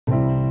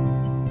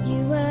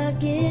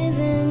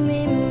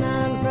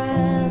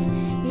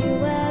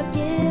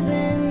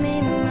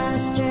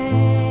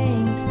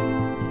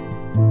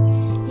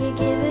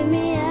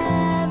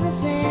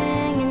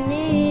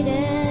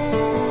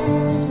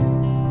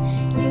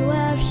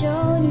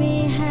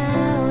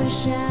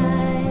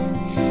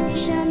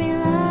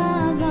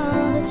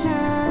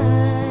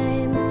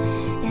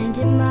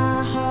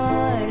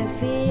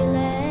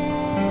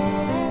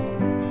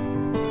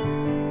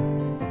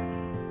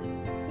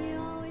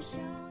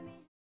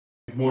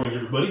Good morning,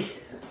 everybody.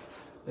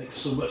 Thanks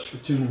so much for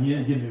tuning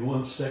in. Give me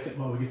 1 second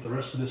while we get the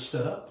rest of this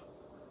set up.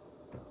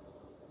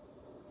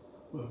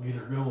 We'll get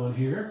her going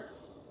here.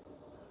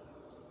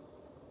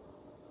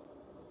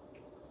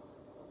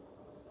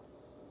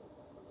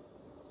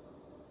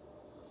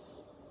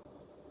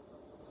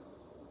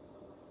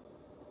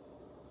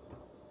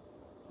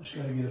 Just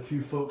got to get a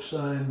few folks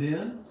signed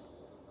in.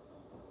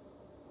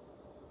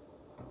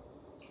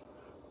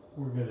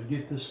 We're going to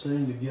get this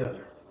thing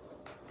together.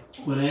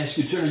 I'm going to ask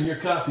you to turn in your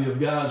copy of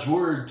God's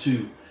Word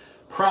to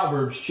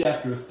Proverbs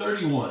chapter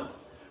 31.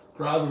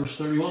 Proverbs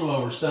 31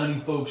 while we're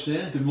signing folks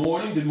in. Good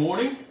morning, good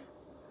morning.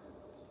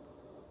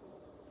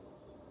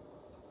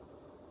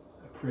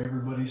 I pray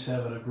everybody's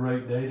having a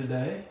great day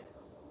today.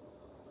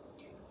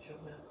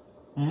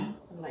 I'm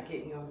not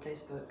getting you on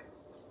Facebook.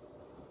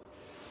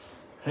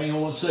 Hang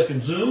on 1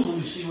 second, Zoom. Let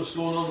me see what's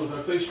going on with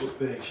our Facebook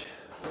page.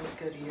 Let's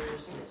go to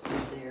yours and it's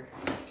not there.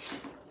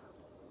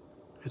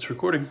 It's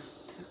recording.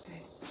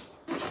 Okay.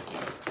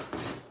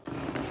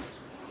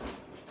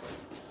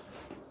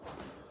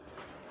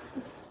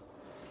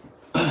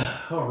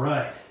 All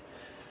right.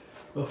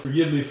 Well,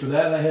 forgive me for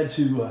that. I had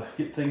to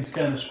get things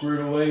kind of squared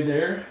away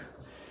there.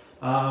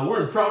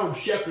 We're in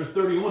Proverbs chapter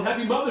 31.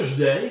 Happy Mother's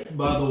Day,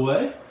 by the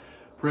way.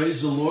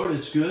 Praise the Lord.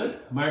 It's good.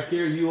 Mark, are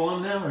you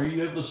on now? Are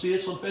you able to see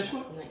us on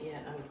Facebook? Not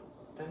yet.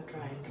 I'm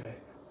trying. Okay.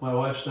 My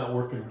wife's not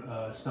working.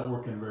 It's not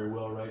working very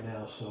well right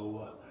now,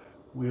 so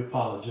we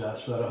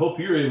apologize for that. I hope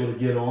you're able to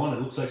get on.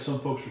 It looks like some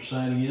folks are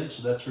signing in,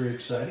 so that's very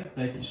exciting.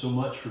 Thank you so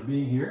much for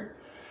being here.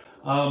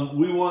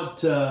 We want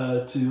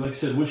to, like I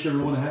said, wish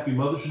everyone a happy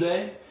Mother's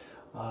Day.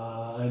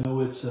 I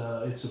know it's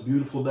a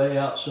beautiful day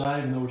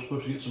outside. I know we're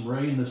supposed to get some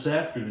rain this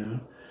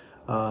afternoon.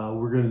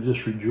 We're going to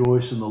just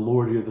rejoice in the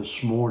Lord here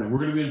this morning. We're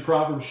going to be in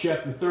Proverbs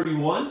chapter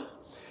 31.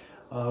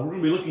 We're going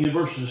to be looking at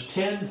verses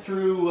 10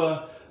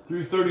 through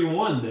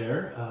 31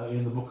 there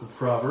in the book of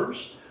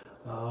Proverbs,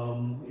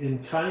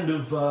 in kind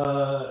of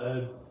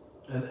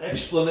an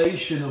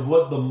explanation of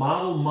what the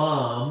model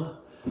mom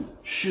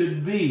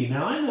should be.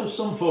 Now, I know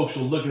some folks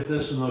will look at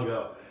this and they'll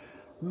go,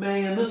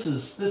 man, this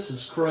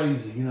is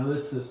crazy. You know,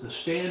 the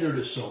standard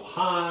is so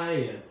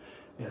high,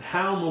 and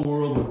how in the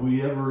world would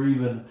we ever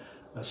even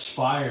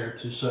aspire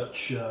to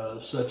such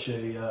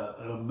an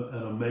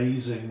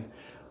amazing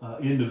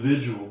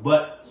individual?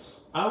 But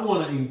I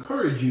want to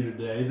encourage you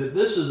today that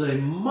this is a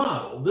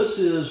model. This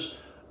is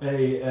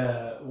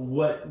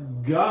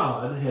what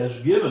God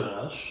has given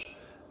us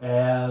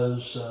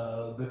as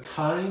the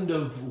kind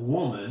of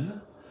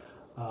woman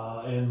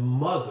and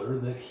mother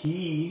that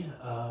He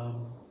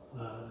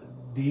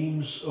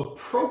deems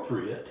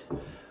appropriate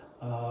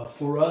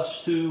for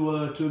us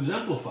to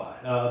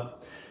exemplify.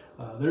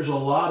 There's a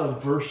lot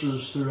of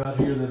verses throughout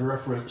here that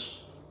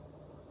reference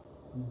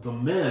the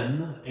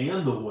men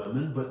and the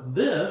women, but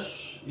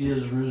this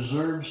is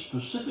reserved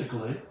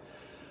specifically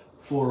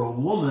for a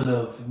woman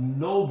of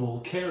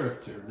noble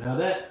character. Now,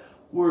 that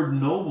word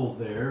noble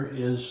there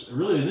is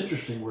really an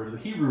interesting word. The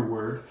Hebrew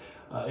word,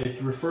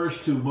 it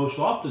refers to most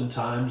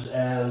oftentimes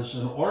as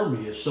an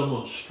army, as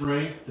someone's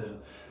strength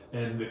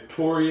and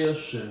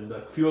victorious, and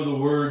a few other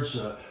words,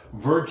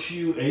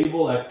 virtue,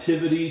 able,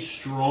 activity,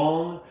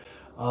 strong.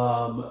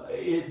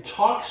 It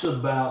talks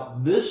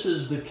about this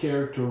is the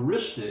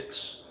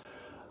characteristics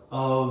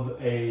of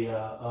a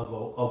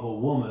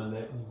woman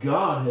that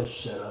God has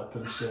set up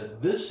and said,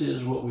 this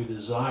is what we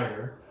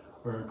desire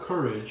or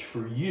encourage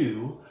for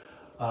you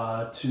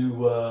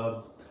to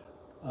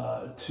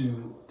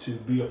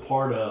be a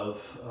part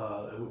of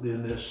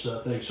in this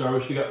thing. So I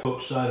wish you got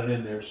folks signing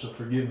in there, so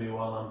forgive me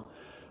while I'm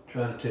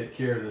trying to take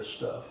care of this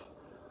stuff.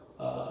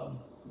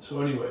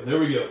 So anyway, there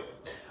we go.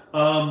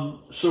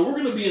 So we're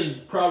going to be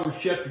in Proverbs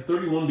chapter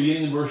 31,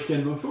 beginning in verse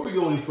 10. But before we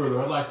go any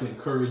further, I'd like to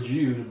encourage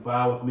you to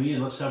bow with me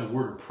and let's have a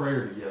word of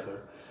prayer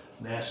together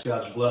and ask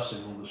God's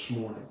blessing on this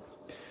morning.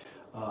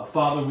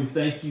 Father, we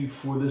thank you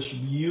for this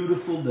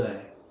beautiful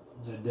day,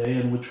 a day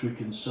in which we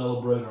can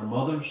celebrate our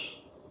mothers,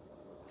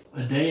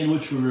 a day in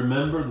which we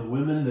remember the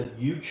women that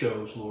you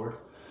chose, Lord,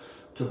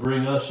 to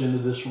bring us into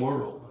this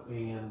world.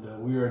 And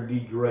we are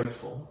indeed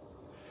grateful.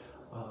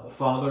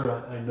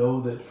 Father, I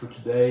know that for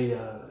today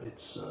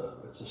it's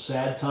a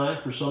sad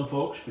time for some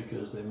folks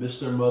because they miss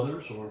their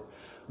mothers, or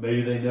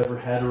maybe they never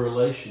had a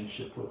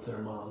relationship with their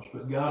moms.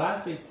 But God, I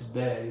think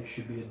today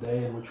should be a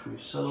day in which we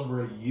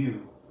celebrate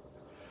you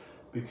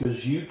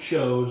because you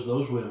chose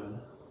those women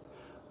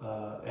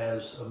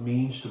as a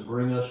means to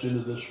bring us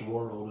into this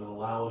world and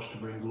allow us to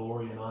bring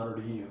glory and honor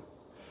to you.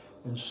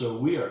 And so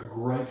we are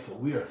grateful.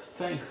 We are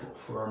thankful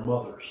for our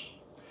mothers.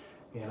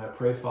 And I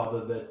pray,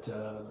 Father, that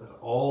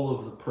all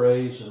of the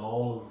praise and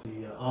all of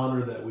the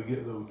honor that we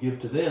give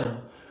to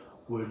them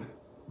would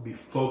be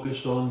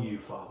focused on you,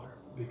 Father,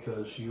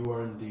 because you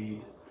are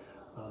indeed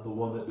the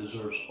one that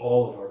deserves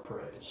all of our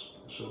praise.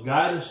 So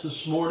guide us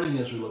this morning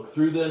as we look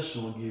through this,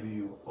 and we'll give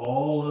you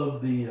all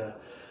of the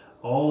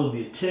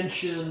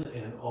attention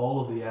and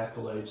all of the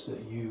accolades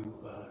that you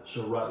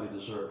so rightly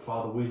deserve.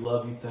 Father, we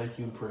love you, thank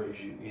you, and praise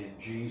you in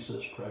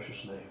Jesus'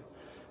 precious name.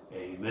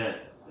 Amen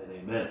and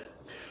amen.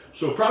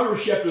 So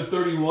Proverbs chapter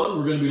 31,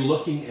 we're going to be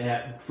looking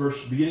at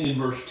beginning in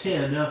verse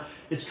 10. Now,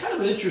 it's kind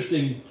of an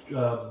interesting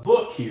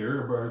book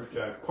here, or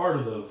part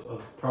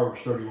of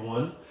Proverbs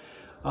 31.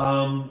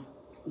 One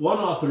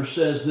author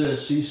says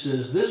this. He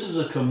says, this is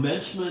a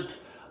commencement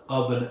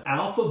of an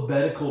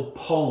alphabetical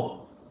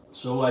poem.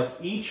 So like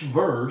each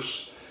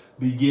verse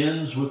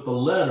begins with the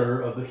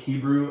letter of the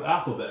Hebrew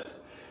alphabet.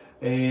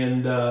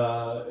 And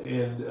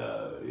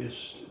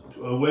it's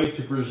a way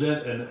to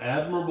present an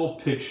admirable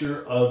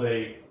picture of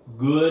a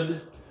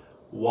good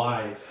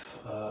wife,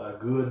 a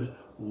good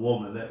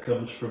woman. That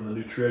comes from the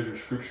New Treasure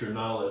Scripture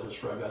Knowledge.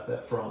 That's where I got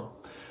that from.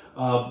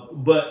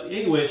 But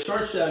anyway, it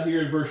starts out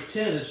here in verse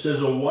 10. It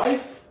says, a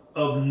wife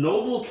of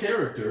noble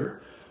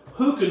character,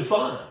 who can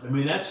find? I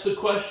mean, that's the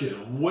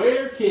question.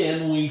 Where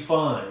can we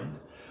find,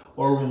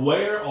 or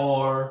where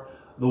are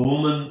the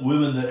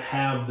women that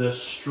have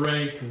this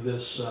strength,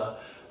 this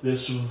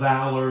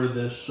valor,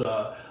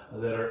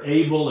 that are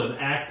able and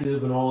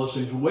active and all those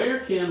things? Where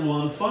can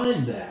one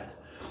find that?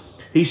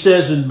 He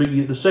says in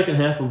the second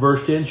half of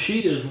verse 10, she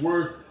is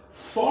worth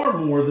far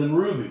more than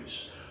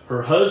rubies.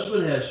 Her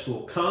husband has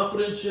full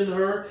confidence in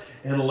her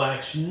and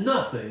lacks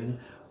nothing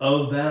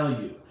of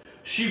value.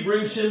 She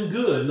brings him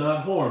good,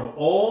 not harm,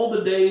 all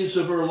the days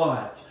of her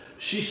life.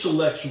 She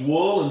selects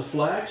wool and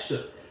flax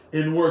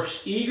and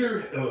works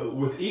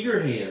with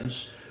eager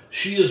hands.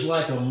 She is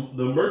like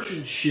the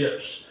merchant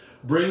ships,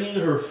 bringing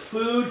her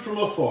food from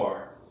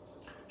afar.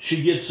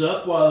 She gets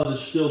up while it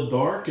is still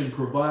dark and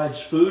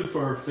provides food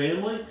for her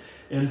family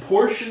and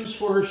portions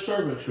for her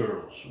servant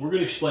girls. We're going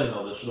to explain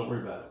all this, so don't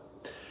worry about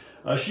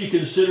it. She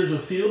considers a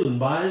field and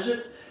buys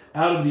it.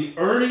 Out of the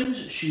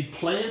earnings, she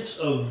plants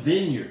a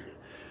vineyard.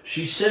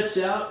 She sets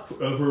out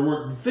of her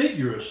work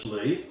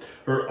vigorously.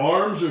 Her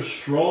arms are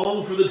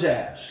strong for the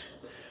task.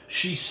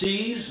 She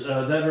sees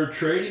that her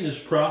trading is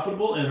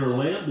profitable and her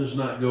lamp does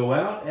not go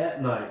out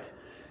at night.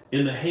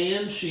 In the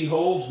hand she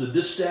holds the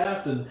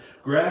distaff and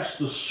grasps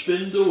the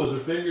spindle with her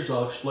fingers.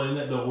 I'll explain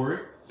that, don't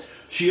worry.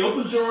 She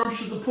opens her arms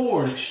to the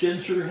poor and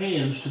extends her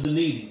hands to the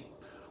needy.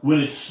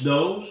 When it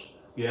snows,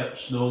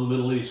 snow in the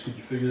Middle East, could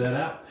you figure that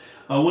out?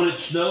 When it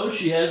snows,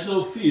 she has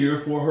no fear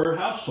for her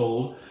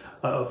household,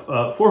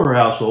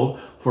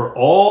 for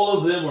all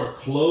of them are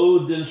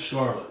clothed in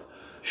scarlet.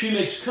 She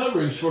makes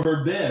coverings for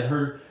her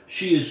bed.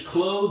 She is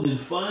clothed in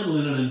fine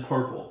linen and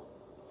purple.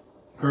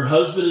 Her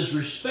husband is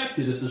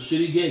respected at the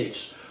city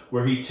gates,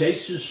 where he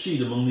takes his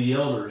seat among the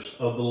elders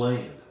of the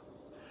land.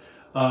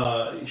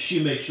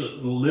 She makes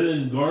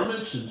linen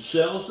garments and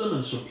sells them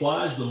and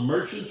supplies the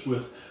merchants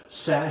with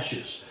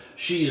sashes.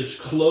 She is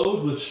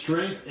clothed with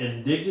strength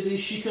and dignity.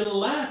 She can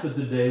laugh at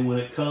the day when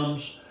it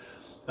comes,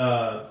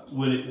 the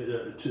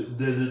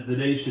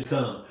days to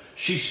come.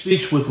 She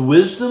speaks with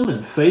wisdom,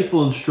 and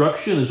faithful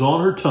instruction is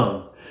on her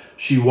tongue.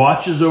 She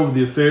watches over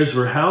the affairs of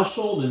her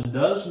household and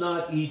does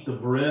not eat the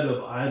bread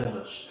of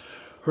idleness.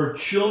 Her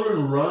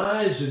children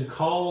rise and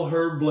call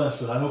her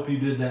blessed. I hope you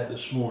did that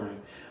this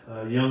morning,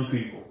 young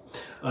people.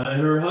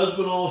 And her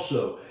husband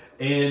also.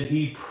 And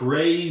he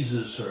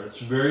praises her. It's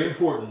very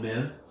important,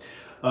 men.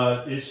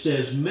 It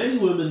says, many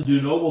women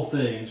do noble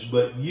things,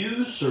 but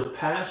you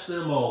surpass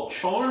them all.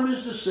 Charm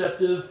is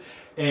deceptive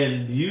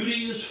and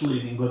beauty is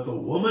fleeting, but the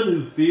woman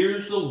who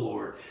fears the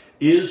Lord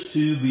is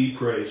to be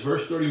praised.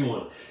 Verse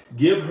 31,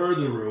 give her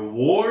the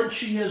reward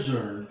she has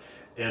earned,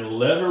 and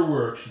let her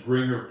works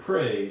bring her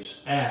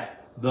praise at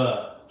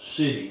the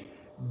city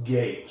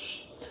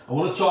gates. I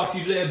want to talk to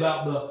you today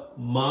about the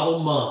model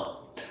mom.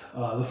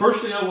 The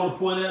first thing I want to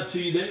point out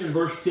to you there in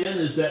verse 10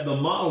 is that the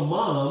model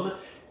mom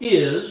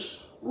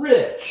is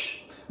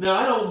rich. Now,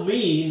 I don't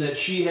mean that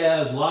she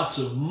has lots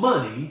of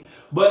money,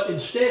 but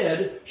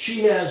instead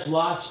she has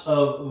lots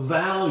of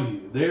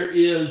value. There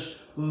is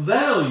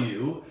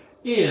value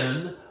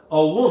in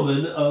a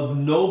woman of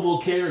noble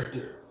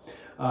character.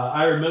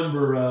 I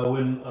remember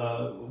when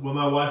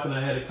my wife and I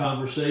had a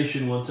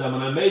conversation one time,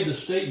 and I made the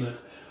statement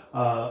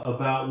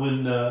about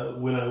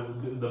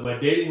my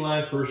dating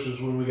life versus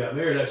when we got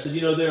married. I said,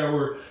 there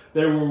were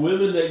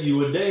women that you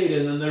would date,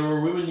 and then there were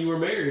women you were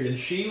married, and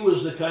she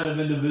was the kind of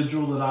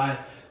individual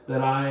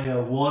that I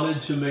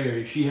wanted to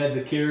marry. She had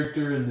the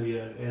character and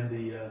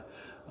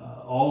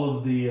all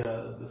of the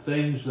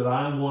things that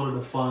I wanted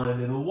to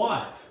find in a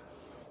wife.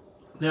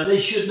 Now, they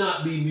should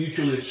not be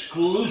mutually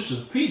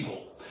exclusive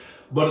people,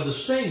 but at the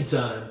same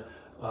time,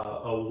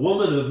 a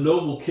woman of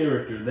noble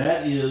character,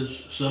 that is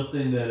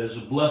something that is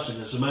a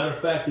blessing. As a matter of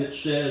fact, it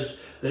says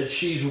that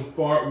she's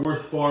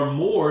worth far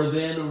more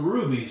than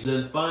rubies,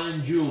 than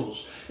fine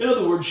jewels. In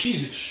other words,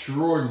 she's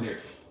extraordinary.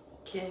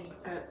 Can you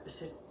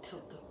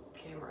tilt the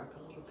camera up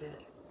a little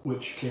bit?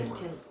 Which camera?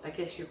 I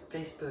guess your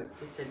Facebook.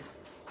 It said,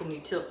 can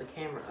you tilt the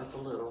camera up a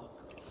little?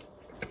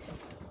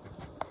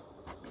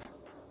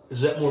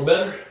 Is that more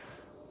better?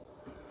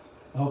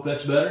 I hope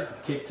that's better.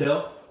 I can't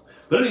tell.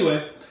 But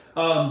anyway,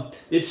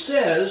 it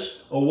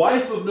says, a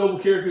wife of noble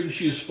character,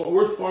 she is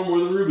worth far more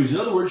than rubies. In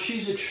other words,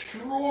 she's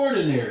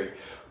extraordinary.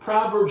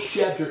 Proverbs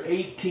chapter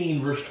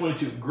 18, verse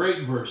 22,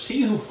 great verse.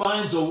 He who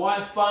finds a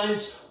wife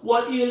finds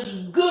what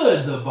is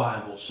good, the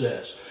Bible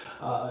says.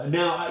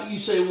 Now, you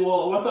say,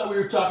 well, I thought we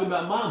were talking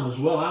about mamas.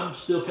 Well, I'm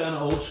still kind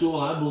of old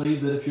school, and I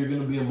believe that if you're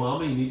going to be a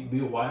mama, you need to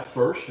be a wife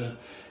first. And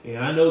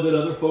I know that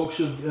other folks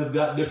have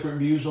got different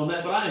views on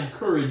that, but I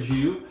encourage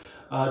you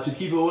to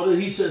keep it with it.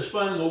 He says,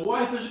 finding a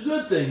wife is a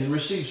good thing and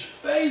receives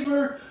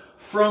favor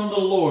from the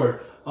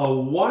Lord. A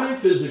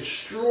wife is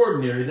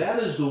extraordinary.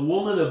 That is the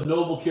woman of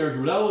noble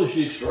character. Not only is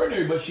she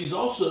extraordinary, but she's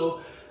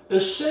also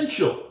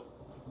essential.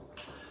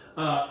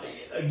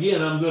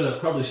 Again, I'm going to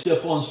probably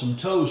step on some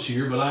toes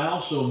here, but I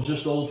also am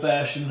just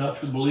old-fashioned enough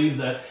to believe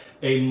that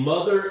a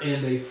mother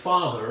and a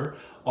father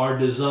are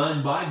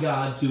designed by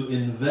God to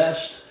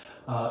invest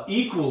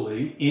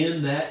equally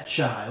in that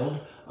child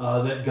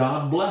that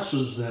God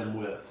blesses them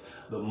with.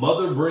 The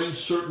mother brings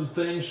certain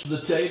things to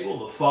the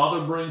table. The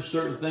father brings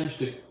certain things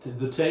to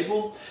the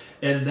table.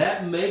 And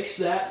that makes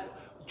that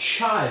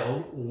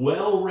child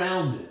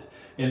well-rounded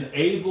and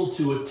able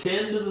to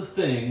attend to the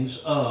things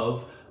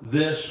of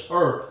this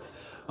earth.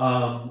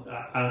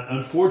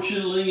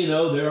 Unfortunately,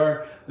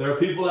 there are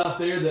people out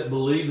there that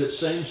believe that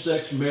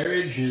same-sex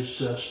marriage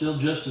is still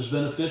just as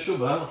beneficial,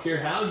 but I don't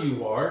care how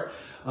you are.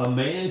 A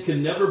man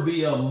can never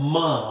be a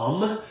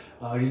mom.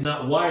 You're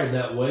not wired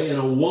that way. And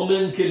a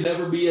woman can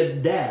never be a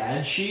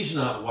dad. She's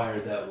not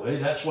wired that way.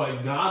 That's why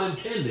God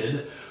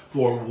intended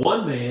for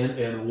one man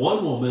and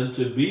one woman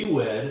to be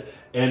wed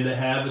and to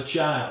have a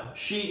child.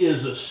 She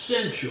is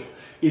essential.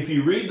 If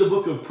you read the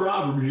book of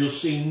Proverbs, you'll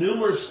see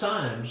numerous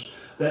times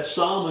that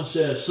Solomon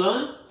says,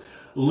 son,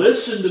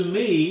 listen to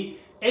me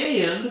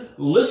and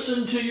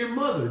listen to your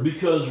mother,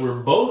 because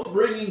we're both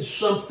bringing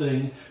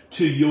something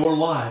to your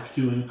life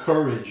to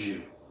encourage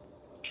you.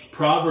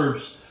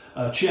 Proverbs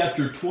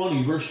chapter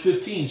 20, verse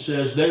 15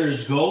 says, there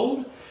is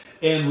gold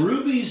and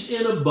rubies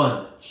in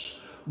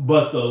abundance,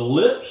 but the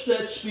lips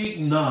that speak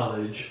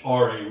knowledge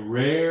are a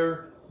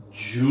rare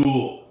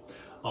jewel.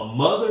 A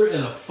mother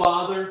and a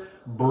father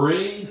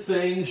bring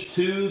things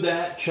to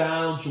that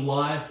child's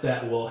life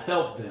that will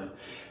help them.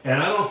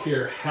 And I don't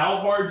care how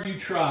hard you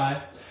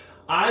try,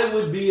 I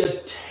would be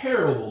a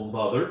terrible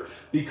mother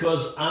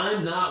because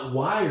I'm not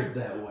wired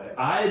that way.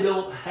 I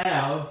don't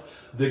have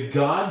the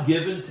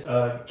God-given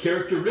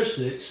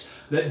characteristics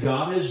that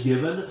God has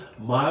given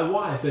my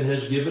wife and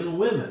has given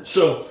women.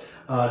 So,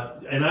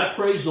 and I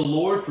praise the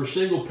Lord for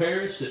single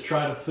parents that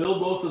try to fill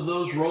both of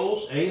those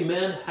roles.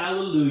 Amen,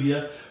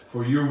 hallelujah,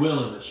 for your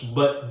willingness.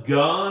 But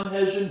God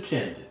has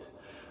intended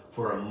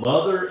for a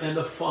mother and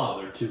a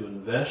father to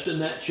invest in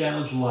that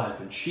child's life,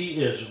 and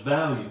she is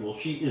valuable.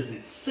 She is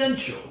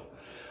essential.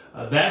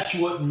 That's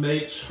what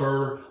makes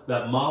her,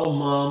 that model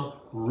mom,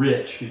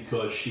 rich,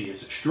 because she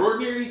is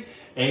extraordinary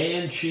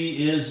and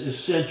she is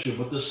essential.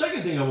 But the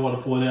second thing I want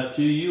to point out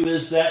to you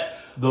is that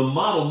the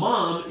model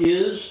mom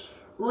is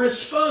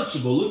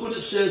responsible. Look what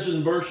it says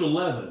in verse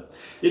 11.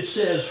 It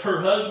says,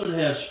 her husband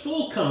has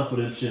full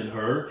confidence in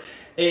her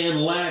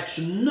and lacks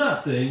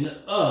nothing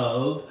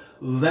of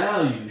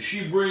value.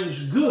 She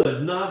brings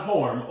good, not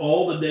harm,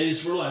 all the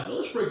days of her life. Now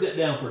let's break that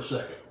down for a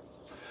second.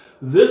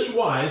 This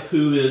wife,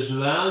 who is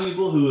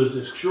valuable, who is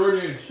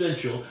extraordinary,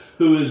 essential,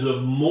 who is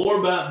of more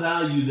about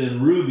value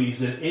than rubies,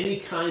 than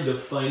any kind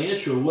of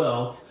financial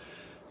wealth,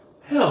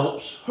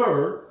 helps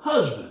her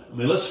husband. I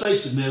mean, let's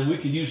face it, men, we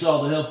could use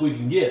all the help we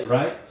can get,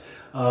 right?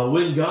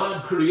 When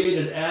God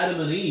created Adam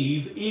and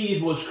Eve,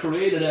 Eve was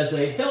created as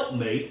a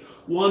helpmate,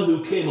 one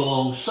who came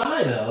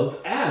alongside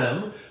of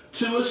Adam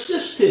to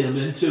assist him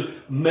and to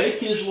make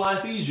his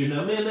life easier.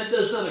 Now, man, that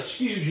does not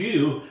excuse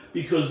you,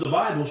 because the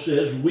Bible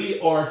says we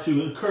are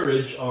to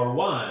encourage our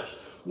wives.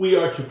 We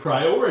are to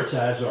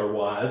prioritize our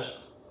wives,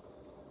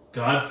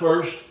 God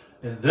first,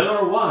 and then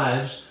our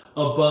wives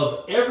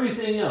above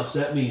everything else.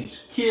 That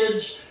means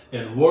kids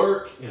and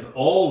work and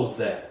all of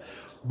that.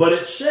 But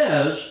it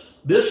says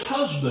this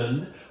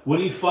husband, when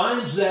he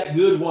finds that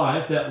good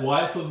wife, that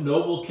wife of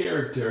noble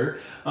character,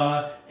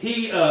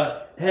 he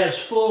has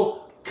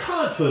full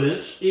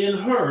confidence in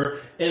her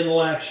and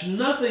lacks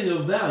nothing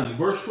of value.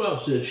 Verse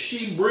 12 says,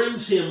 she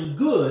brings him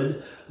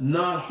good,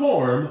 not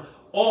harm,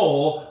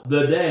 all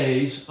the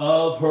days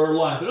of her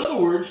life. In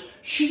other words,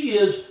 she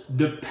is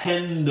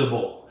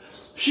dependable.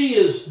 She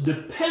is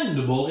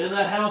dependable in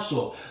that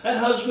household. That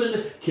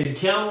husband can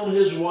count on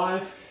his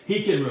wife.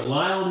 He can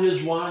rely on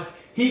his wife.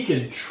 He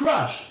can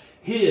trust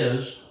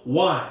his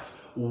wife.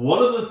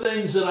 One of the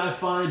things that I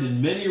find in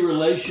many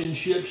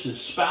relationships is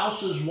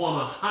spouses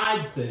want to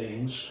hide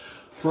things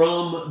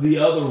from the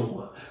other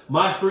one.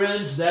 My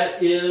friends,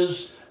 that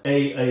is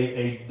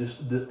a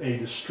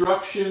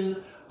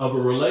destruction of a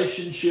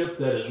relationship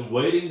that is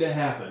waiting to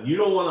happen. You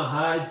don't want to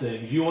hide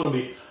things. You want to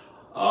be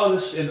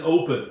honest and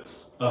open.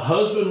 A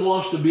husband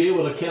wants to be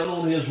able to count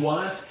on his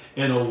wife,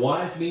 and a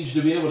wife needs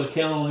to be able to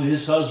count on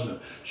his husband.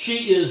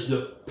 She is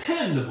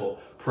dependable.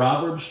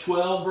 Proverbs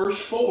 12, verse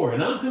 4.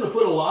 And I'm going to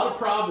put a lot of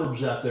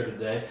Proverbs out there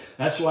today.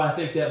 That's why I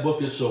think that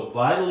book is so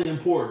vitally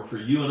important for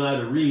you and I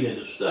to read and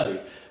to study.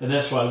 And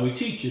that's why we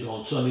teach it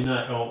on Sunday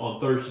night,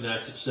 on Thursday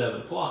nights at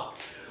 7 o'clock.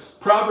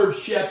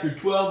 Proverbs chapter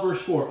 12,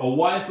 verse 4. A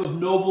wife of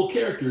noble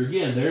character.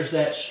 Again, there's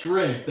that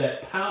strength,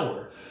 that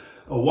power.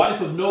 a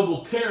wife of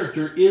noble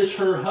character is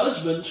her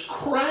husband's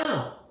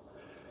crown.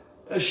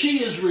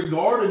 She is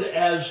regarded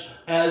as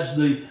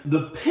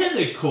the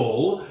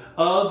pinnacle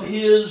of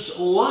his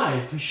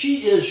life.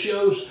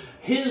 Shows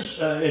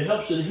his, it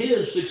helps in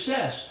his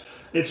success.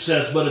 It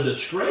says, but a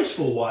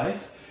disgraceful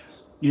wife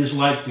is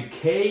like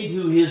decay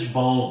to his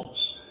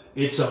bones.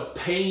 It's a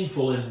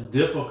painful and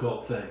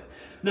difficult thing.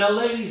 Now,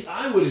 ladies,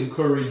 I would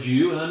encourage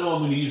you, and I know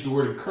I'm going to use the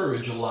word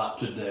encourage a lot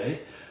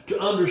today, to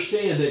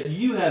understand that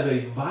you have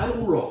a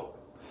vital role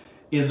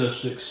in the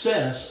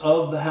success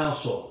of the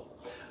household.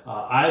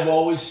 I've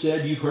always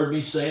said, you've heard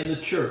me say in the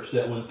church,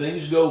 that when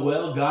things go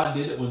well, God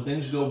did it. When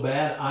things go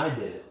bad, I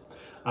did it.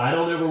 I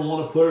don't ever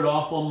want to put it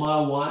off on my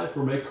wife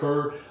or make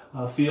her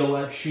feel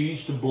like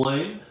she's to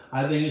blame.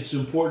 I think it's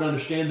important to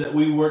understand that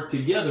we work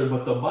together,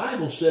 but the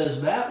Bible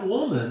says that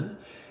woman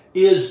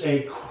is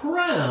a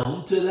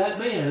crown to that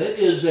man. It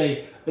is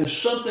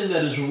something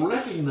that is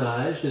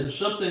recognized and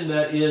something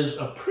that is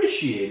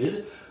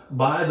appreciated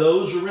by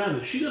those around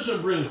it. She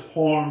doesn't bring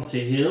harm to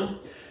him,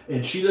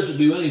 and she doesn't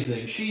do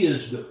anything. She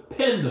is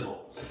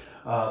dependable.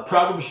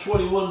 Proverbs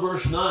 21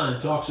 verse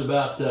 9 talks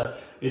about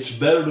it's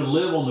better to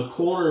live on the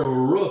corner of a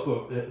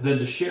roof than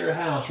to share a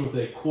house with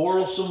a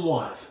quarrelsome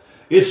wife.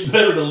 It's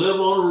better to live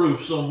on a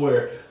roof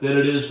somewhere than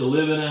it is to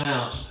live in a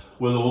house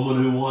with a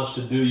woman who wants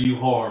to do you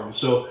harm.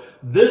 So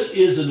this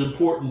is an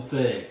important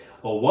thing.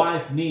 A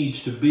wife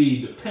needs to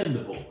be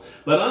dependable.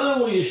 But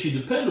not only is she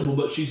dependable,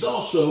 but she's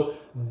also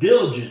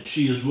diligent.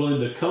 She is willing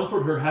to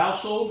comfort her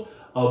household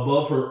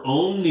above her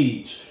own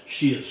needs.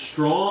 She is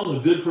strong, a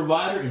good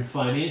provider, and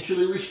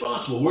financially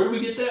responsible. Where do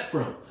we get that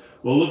from?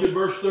 Well, look at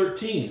verse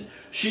 13.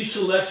 She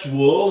selects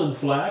wool and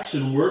flax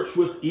and works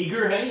with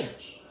eager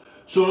hands.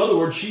 So in other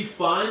words, she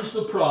finds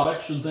the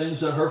products and things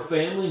that her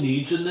family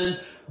needs and then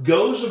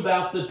goes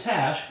about the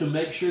task to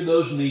make sure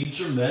those needs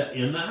are met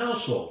in the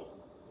household.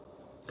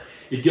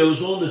 It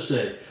goes on to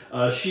say,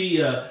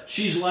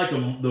 she's like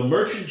the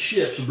merchant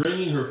ships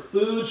bringing her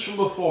foods from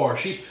afar.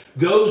 She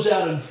goes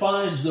out and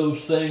finds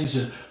those things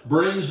and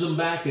brings them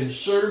back and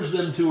serves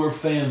them to her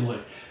family.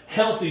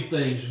 Healthy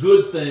things,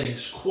 good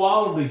things,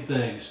 quality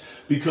things,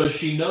 because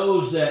she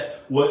knows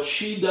that what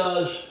she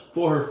does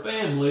for her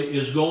family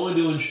is going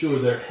to ensure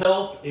their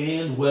health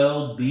and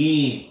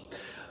well-being.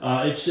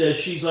 It says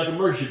she's like a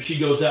merchant. She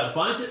goes out and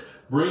finds it,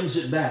 brings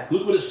it back.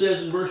 Look what it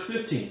says in verse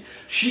 15.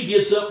 She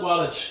gets up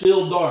while it's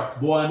still dark.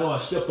 Boy, I know I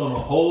stepped on a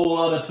whole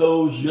lot of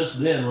toes just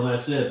then when I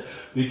said,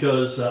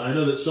 because I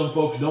know that some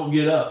folks don't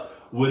get up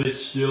when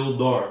it's still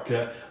dark.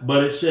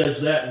 But it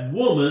says that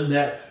woman,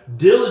 that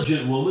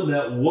diligent woman,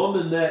 that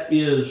woman that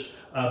is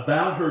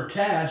about her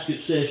task, it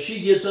says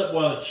she gets up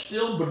while it's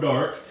still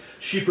dark.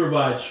 She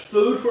provides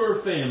food for her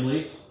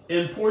family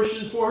and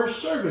portions for her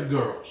servant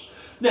girls.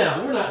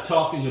 Now, we're not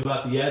talking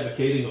about the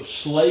advocating of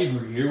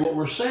slavery here. What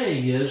we're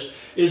saying is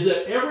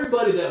that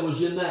everybody that was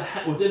within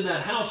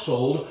that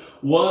household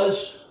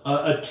was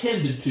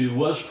attended to,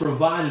 was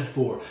provided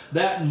for.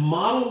 That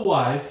model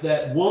wife,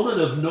 that woman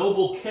of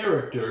noble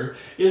character,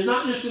 is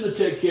not just going to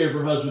take care of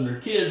her husband or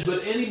kids,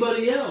 but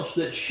anybody else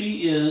that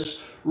she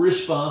is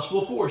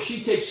responsible for.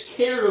 She takes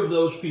care of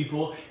those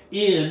people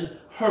in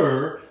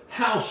her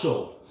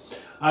household.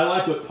 I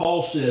like what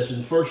Paul says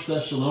in 1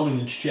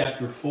 Thessalonians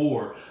chapter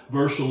 4,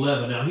 verse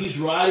 11. Now, he's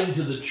writing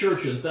to the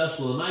church in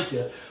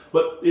Thessalonica,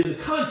 but in the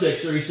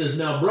context there he says,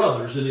 now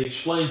brothers, and he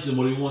explains to them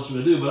what he wants them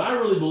to do. But I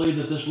really believe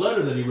that this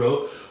letter that he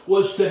wrote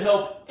was to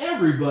help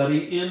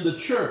everybody in the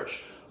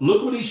church.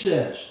 Look what he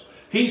says.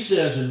 He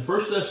says in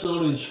 1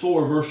 Thessalonians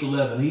 4, verse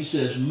 11, he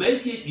says,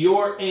 make it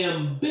your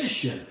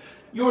ambition,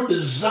 your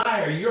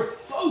desire, your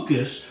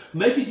focus,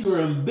 make it your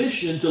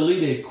ambition to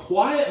lead a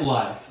quiet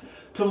life,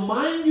 to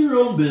mind your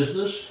own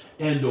business,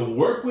 and to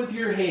work with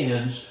your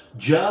hands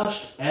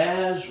just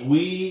as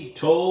we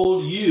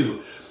told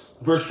you.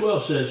 Verse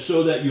 12 says,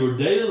 so that your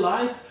daily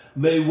life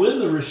may win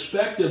the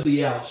respect of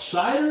the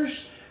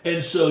outsiders,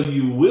 and so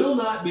you will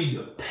not be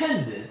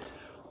dependent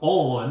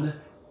on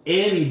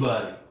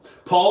anybody.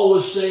 Paul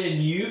was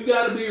saying you've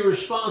got to be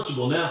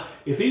responsible. Now,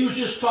 if he was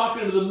just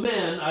talking to the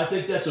men, I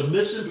think that's a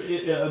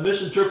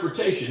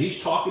misinterpretation. He's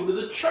talking to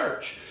the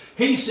church.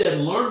 He said,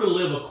 learn to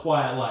live a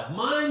quiet life.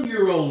 Mind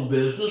your own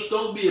business.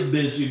 Don't be a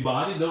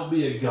busybody. Don't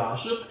be a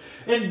gossip.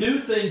 And do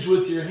things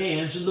with your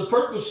hands. And the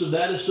purpose of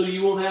that is so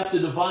you won't have to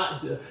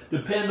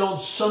depend on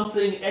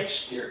something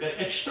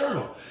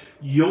external.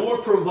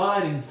 You're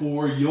providing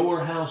for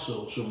your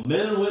household. So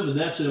men and women,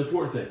 that's an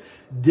important thing.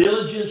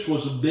 Diligence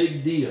was a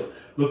big deal.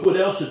 Look what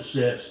else it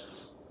says.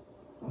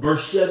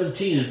 Verse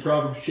 17 in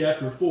Proverbs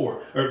chapter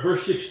 4, or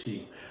verse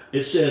 16.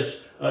 It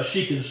says,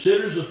 she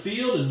considers a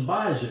field and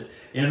buys it.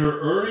 And her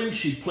earnings,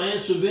 she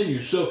plants a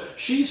vineyard. So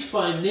she's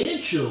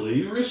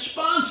financially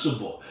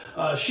responsible.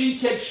 She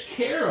takes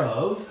care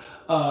of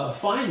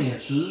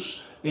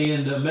finances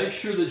and makes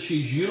sure that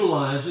she's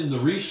utilizing the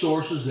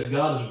resources that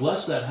God has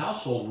blessed that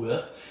household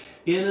with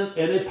in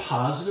a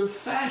positive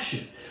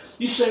fashion.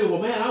 You say,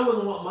 well, man, I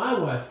wouldn't want my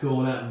wife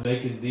going out and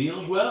making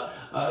deals. Well,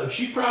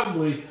 she's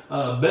probably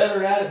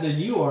better at it than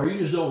you are. You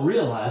just don't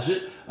realize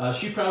it.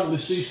 She probably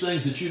sees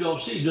things that you don't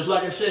see. Just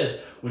like I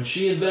said, when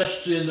she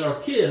invests in our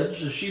kids,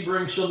 she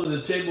brings something to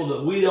the table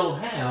that we don't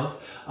have.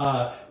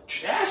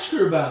 Ask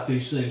her about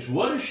these things.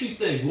 What does she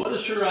think? What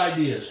is her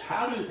ideas?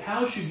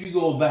 How should you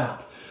go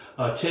about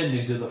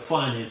attending to the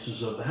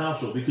finances of the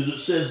household? Because it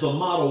says the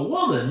model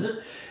woman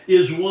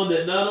is one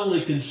that not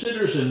only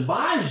considers and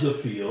buys the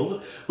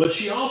field, but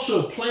she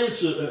also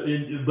plants,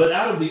 but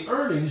out of the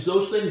earnings,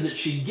 those things that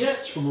she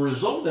gets from a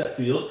result of that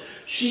field,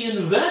 she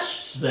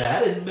invests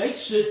that and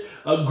makes it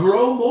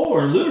grow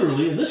more,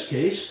 literally, in this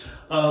case,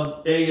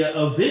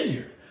 a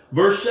vineyard.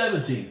 Verse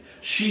 17,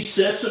 she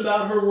sets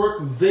about her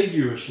work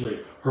vigorously.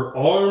 Her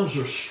arms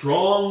are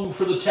strong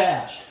for the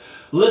task.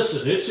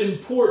 Listen, it's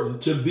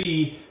important to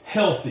be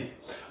healthy.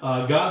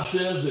 God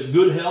says that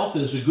good health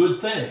is a good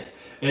thing.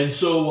 And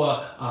so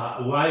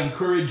I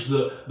encourage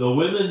the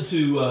women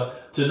to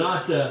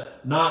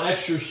not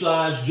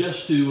exercise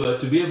just to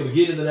be able to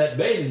get into that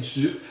bathing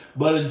suit,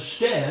 but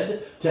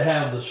instead to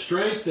have the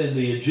strength and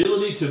the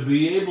agility to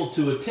be able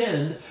to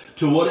attend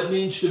to what it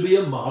means to be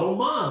a model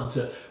mom,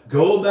 to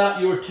go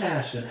about your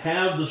task and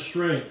have the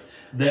strength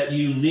that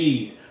you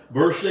need.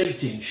 Verse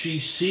 18, she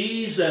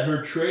sees that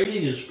her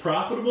trading is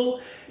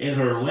profitable and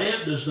her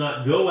lamp does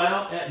not go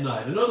out at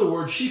night. In other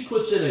words, she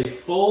puts in a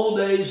full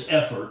day's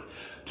effort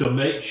to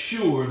make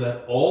sure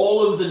that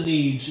all of the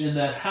needs in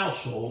that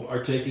household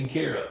are taken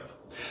care of.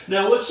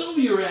 Now, what some of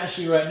you are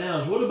asking right now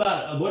is, what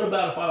about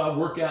if I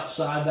work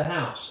outside the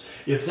house?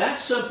 If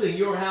that's something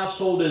your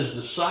household has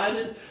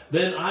decided,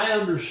 then I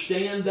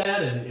understand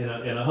that,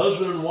 and a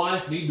husband and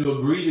wife need to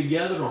agree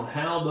together on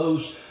how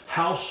those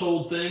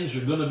household things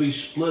are going to be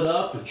split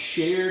up and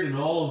shared and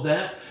all of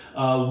that.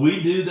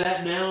 We do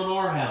that now in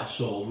our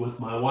household with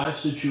my wife's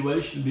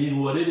situation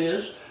being what it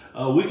is.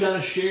 We kind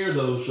of share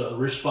those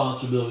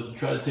responsibilities and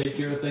try to take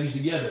care of things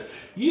together.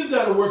 You've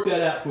got to work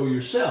that out for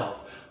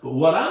yourself. But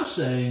what I'm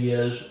saying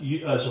is,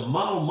 as a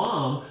model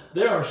mom,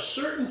 there are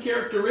certain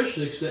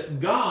characteristics that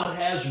God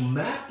has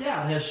mapped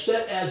out, has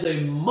set as a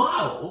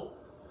model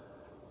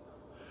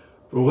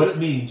for what it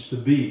means to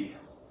be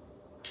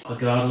a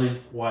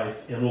godly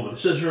wife and woman. It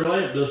says her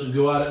lamp doesn't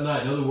go out at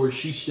night. In other words,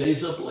 she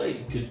stays up late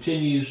and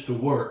continues to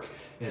work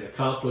and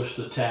accomplish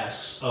the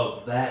tasks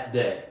of that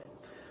day.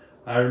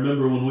 I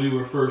remember when we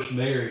were first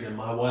married and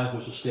my wife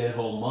was a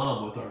stay-at-home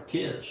mom with our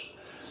kids.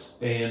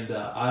 And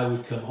I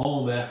would come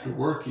home after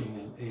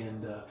working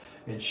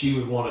and she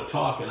would want to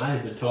talk, and I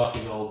had been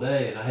talking all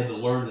day, and I had to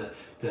learn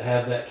to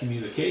have that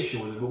communication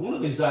with her. But one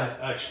of the things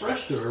I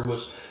expressed to her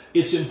was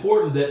it's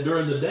important that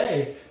during the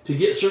day to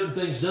get certain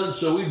things done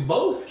so we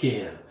both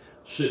can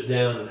sit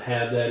down and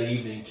have that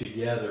evening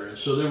together. And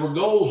so there were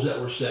goals that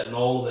were set and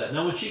all of that.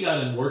 Now when she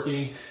got in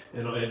working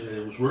and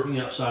was working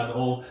outside the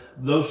home,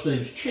 those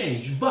things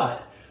changed.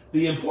 But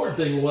the important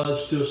thing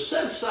was to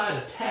set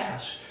aside a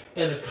task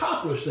and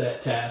accomplish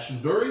that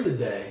task during the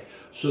day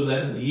so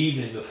that in the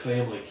evening the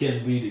family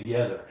can be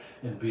together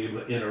and be able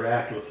to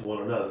interact with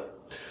one another.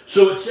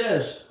 So it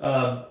says,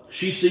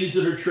 she sees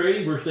that her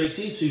trading, verse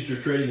 18, sees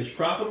her trading is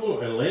profitable,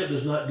 and a lamp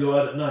does not go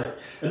out at night.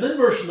 And then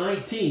verse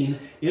 19,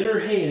 in her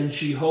hand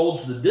she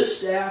holds the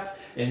distaff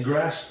and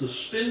grasps the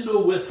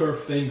spindle with her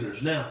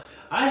fingers. Now,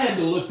 I had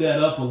to look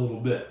that up a little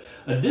bit.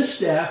 A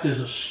distaff is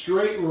a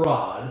straight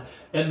rod,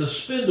 and the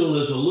spindle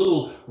is a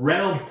little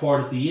round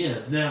part at the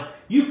end. Now,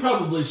 you've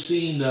probably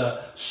seen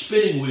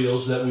spinning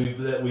wheels that we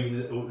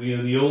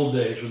the old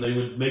days when they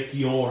would make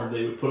yarn.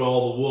 They would put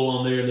all the wool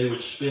on there, and they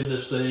would spin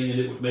this thing, and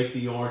it would make the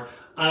yarn.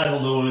 I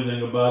don't know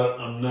anything about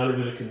it. I'm not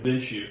even going to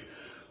convince you.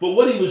 But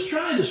what he was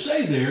trying to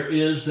say there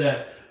is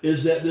that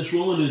this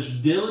woman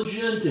is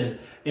diligent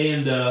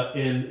and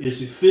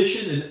is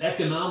efficient and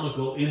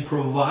economical in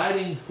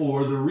providing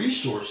for the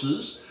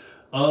resources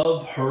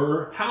of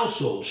her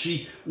household.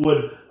 She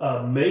would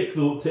take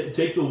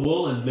the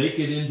wool and make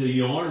it into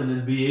yarn and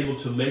then be able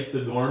to make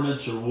the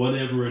garments or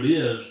whatever it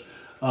is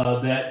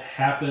that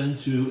happened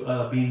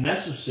to be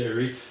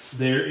necessary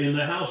there in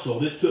the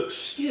household. It took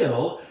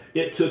skill,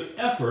 it took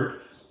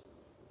effort,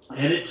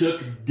 and it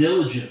took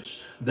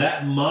diligence.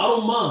 That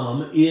model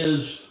mom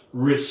is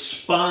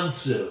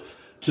responsive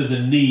to the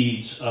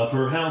needs of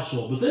her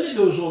household. But then it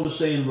goes on to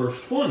say in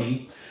verse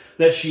 20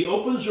 that she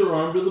opens her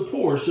arm to the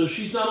poor. So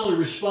she's not only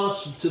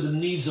responsive to the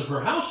needs of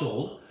her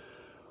household,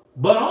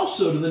 but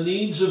also to the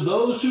needs of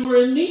those who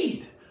are in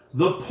need.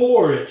 The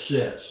poor, it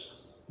says.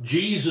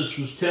 Jesus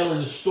was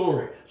telling a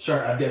story.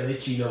 Sorry, I've got an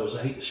itchy nose.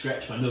 I hate to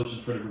scratch my nose in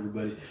front of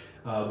everybody.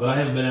 But I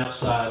haven't been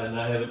outside and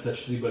I haven't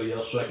touched anybody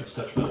else, so I can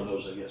touch my own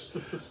nose, I guess.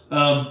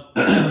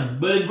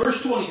 But in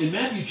verse 20, in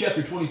Matthew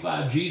chapter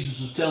 25,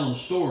 Jesus is telling a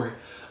story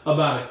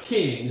about a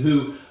king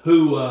who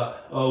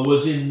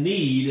was in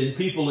need, and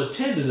people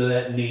attended to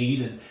that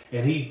need,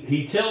 and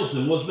he tells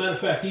them, well, as a matter of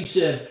fact, he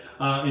said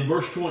in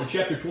verse 20,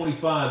 chapter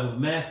 25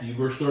 of Matthew,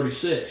 verse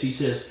 36, he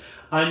says,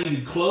 I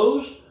needed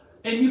clothes,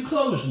 and you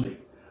clothed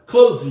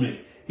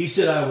me. He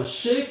said, I was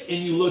sick,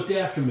 and you looked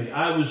after me.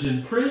 I was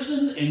in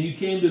prison, and you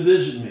came to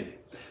visit me.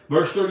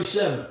 Verse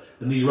 37,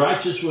 And the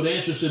righteous would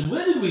answer, said,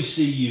 when did we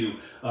see you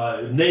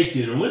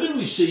naked? Or when did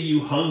we see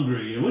you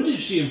hungry? And when did you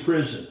see you in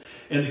prison?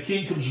 And the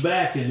king comes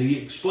back and he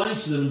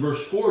explains to them in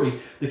verse 40,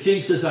 the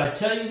king says, I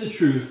tell you the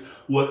truth,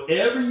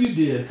 whatever you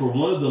did for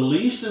one of the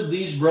least of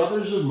these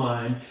brothers of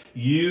mine,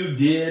 you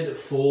did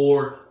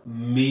for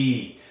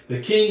me.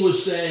 The king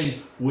was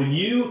saying, when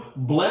you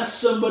bless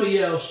somebody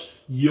else,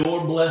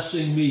 you're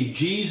blessing me.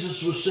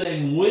 Jesus was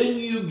saying, when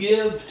you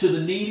give to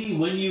the needy,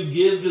 when you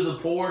give to the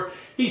poor,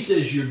 he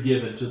says you're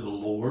given to the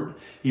Lord.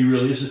 He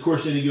really is. Of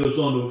course, then he goes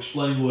on to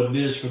explain what it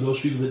is for those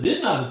people that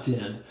did not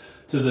attend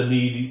to the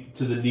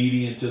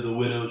needy and to the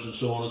widows and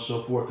so on and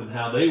so forth, and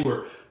how they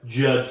were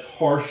judged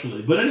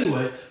harshly. But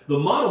anyway, the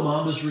model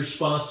mom is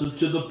responsive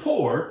to the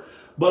poor,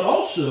 but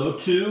also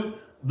to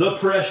the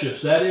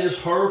precious. That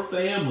is her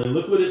family.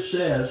 Look what it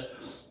says,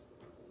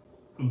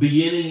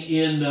 beginning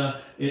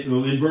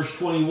in verse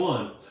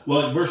 21.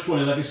 Well, in verse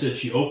 20, like I said,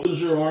 she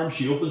opens her arms,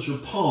 she opens her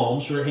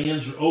palms, her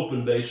hands are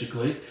open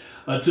basically,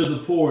 to the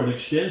poor and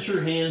extends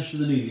her hands to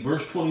the needy.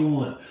 Verse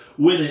 21,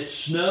 when it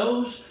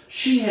snows,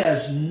 she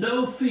has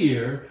no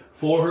fear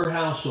for her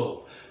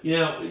household. You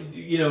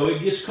know,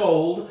 it gets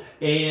cold,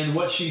 and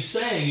what she's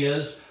saying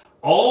is,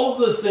 all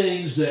the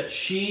things that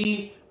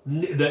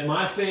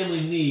my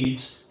family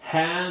needs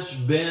has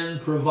been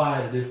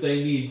provided. If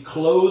they need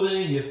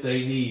clothing, if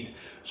they need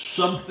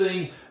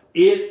something,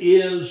 it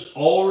is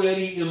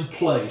already in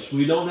place.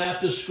 We don't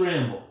have to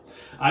scramble.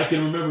 I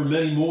can remember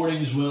many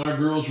mornings when our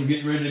girls were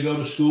getting ready to go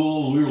to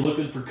school and we were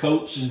looking for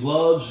coats and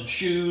gloves and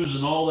shoes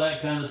and all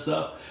that kind of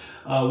stuff.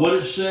 What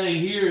it's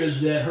saying here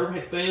is that her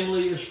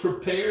family is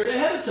prepared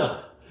ahead of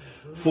time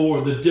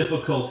for the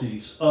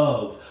difficulties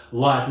of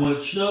life. When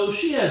it snows,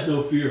 she has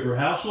no fear of her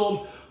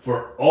household,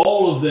 for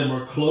all of them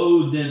are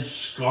clothed in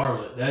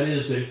scarlet. That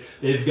is,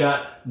 they've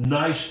got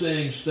nice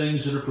things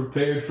that are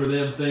prepared for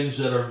them, things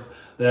that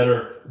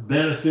are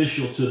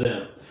beneficial to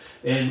them.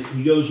 And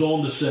he goes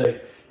on to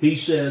say, he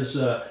says,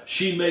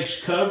 she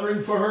makes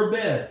covering for her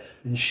bed,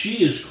 and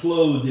she is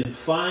clothed in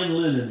fine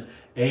linen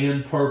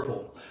and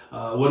purple.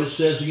 What it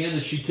says again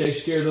is she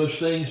takes care of those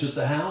things at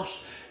the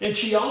house, and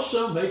she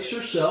also makes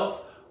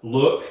herself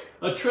look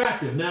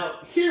attractive.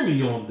 Now, hear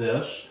me on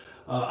this.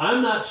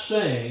 I'm not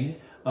saying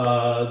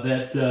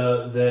that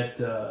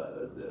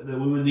we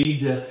would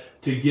need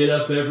to get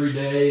up every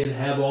day and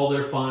have all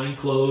their fine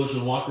clothes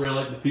and walk around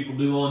like the people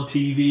do on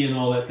TV and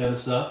all that kind of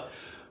stuff.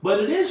 But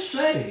it is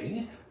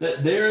saying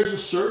that there is a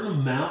certain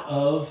amount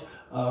of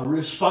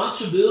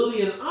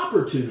responsibility and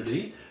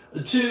opportunity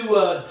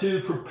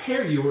to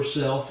prepare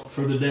yourself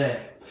for the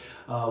day.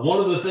 One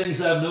of the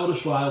things I've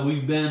noticed while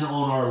we've been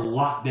on our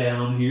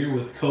lockdown here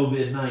with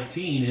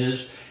COVID-19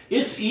 is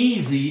it's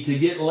easy to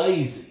get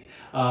lazy.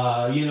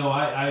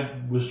 I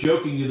was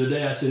joking the other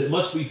day. I said, it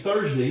must be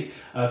Thursday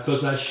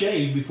because I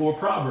shaved before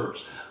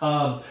Proverbs.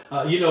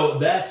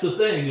 That's the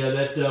thing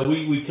that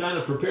we kind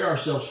of prepare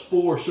ourselves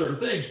for certain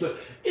things, but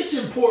it's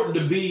important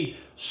to be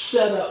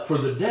set up for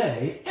the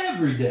day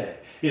every day.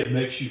 It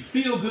makes you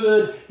feel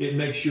good. It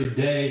makes your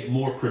day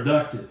more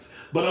productive.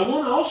 But I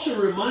want to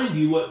also remind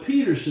you what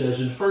Peter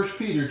says in 1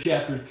 Peter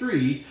chapter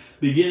 3,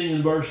 beginning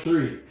in verse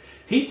 3.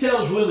 He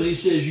tells women, he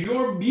says,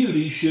 your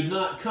beauty should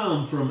not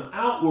come from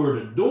outward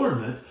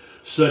adornment,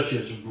 such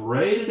as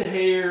braided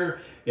hair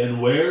and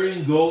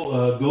wearing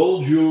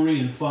gold jewelry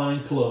and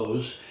fine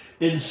clothes.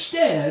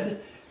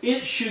 Instead,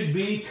 it should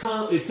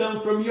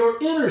come from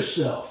your inner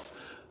self,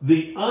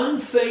 the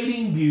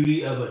unfading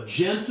beauty of a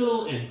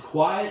gentle and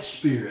quiet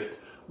spirit,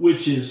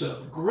 which is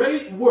of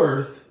great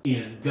worth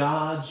in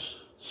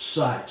God's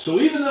sight. So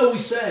even though we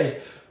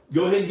say,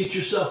 go ahead and get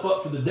yourself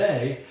up for the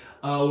day,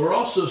 we're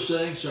also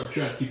saying, so I'm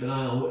trying to keep an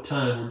eye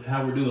on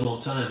how we're doing on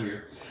time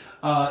here.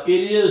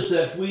 It is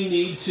that we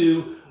need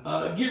to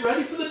get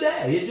ready for the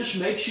day. It just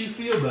makes you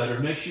feel better.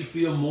 It makes you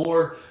feel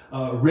more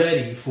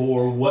ready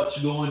for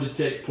what's going to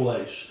take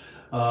place.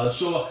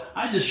 So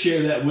I just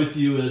share that with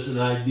you as an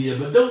idea,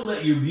 but don't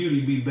let your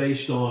beauty be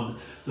based on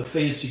the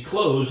fancy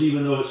clothes,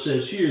 even though it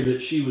says here that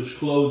she was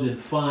clothed in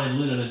fine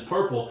linen and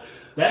purple.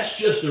 That's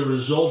just a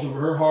result of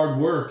her hard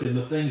work and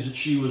the things that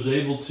she was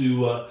able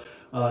to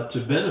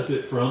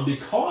benefit from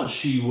because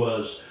she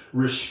was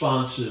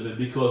responsive and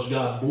because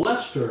God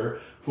blessed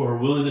her for her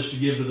willingness to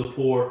give to the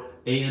poor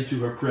and to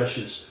her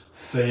precious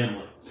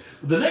family.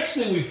 The next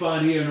thing we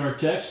find here in our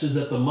text is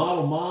that the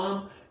model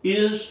mom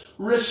is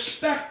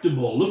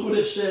respectable. Look what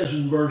it says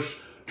in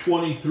verse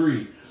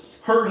 23.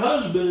 Her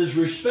husband is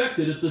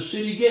respected at the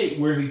city gate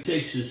where he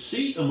takes his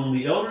seat among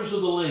the elders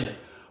of the land.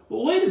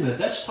 Well, wait a minute.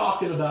 That's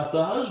talking about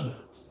the husband.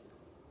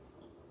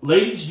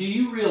 Ladies, do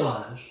you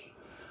realize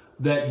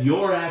that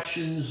your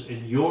actions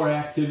and your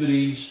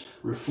activities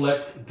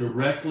reflect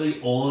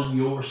directly on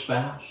your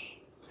spouse?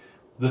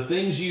 The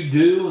things you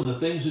do and the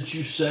things that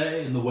you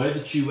say and the way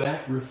that you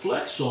act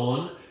reflects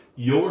on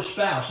your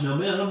spouse. Now,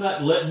 man, I'm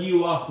not letting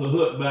you off the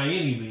hook by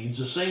any means.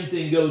 The same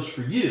thing goes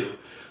for you.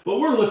 But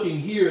we're looking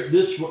here at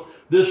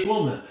this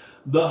woman.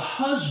 The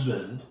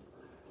husband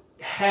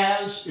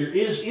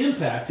is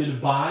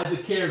impacted by the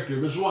character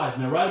of his wife.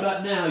 Now, right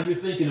about now, you're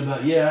thinking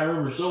about, yeah, I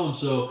remember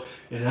so-and-so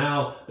and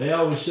how they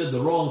always said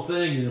the wrong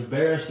thing and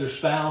embarrassed their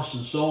spouse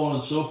and so on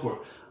and so forth.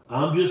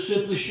 I'm just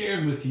simply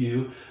sharing with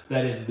you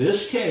that in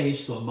this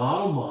case, the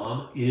model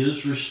mom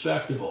is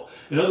respectable.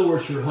 In other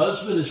words, her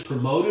husband is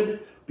promoted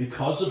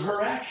because of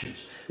her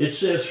actions. It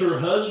says her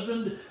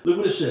husband, look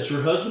what it says,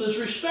 her husband is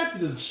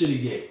respected at the city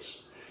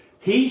gates.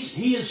 He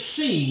is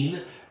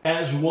seen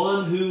as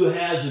one who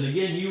has, and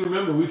again, you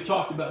remember, we've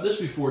talked about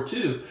this before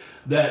too,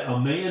 that a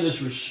man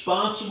is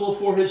responsible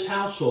for his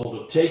household,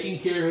 of taking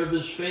care of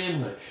his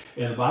family.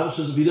 And the Bible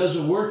says if he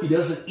doesn't work, he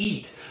doesn't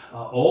eat.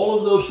 All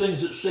of those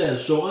things it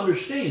says. So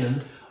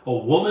understand, a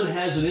woman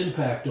has an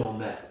impact on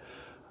that.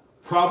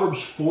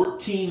 Proverbs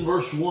 14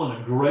 verse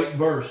 1, a great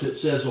verse. It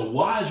says, a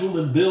wise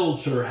woman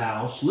builds her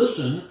house,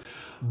 listen,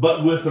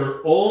 but with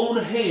her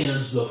own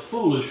hands the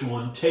foolish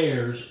one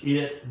tears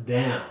it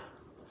down.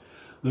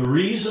 The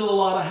reason a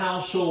lot of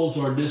households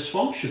are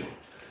dysfunctional,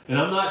 and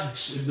I'm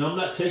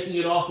not taking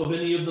it off of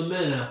any of the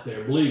men out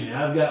there. Believe me,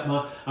 I'm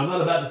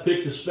not about to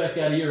pick the speck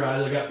out of your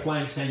eyes. I got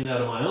planks hanging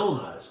out of my own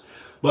eyes.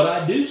 But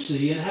I do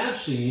see and have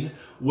seen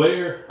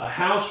where a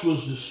house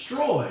was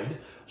destroyed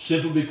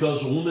simply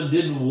because a woman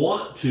didn't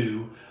want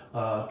to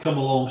come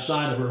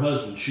alongside of her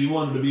husband. She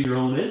wanted to be her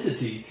own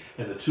entity,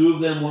 and the two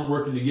of them weren't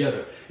working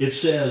together. It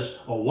says,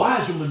 a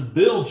wise woman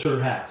builds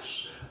her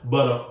house,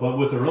 but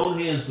with her own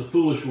hands the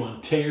foolish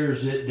one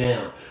tears it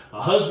down.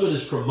 A husband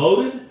is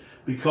promoted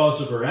because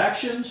of her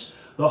actions.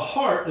 The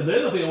heart, and the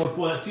other thing I want to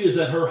point out to you is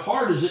that her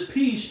heart is at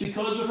peace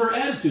because of her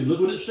attitude. Look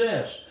what it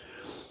says.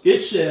 It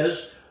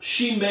says,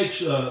 she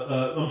makes,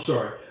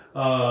 her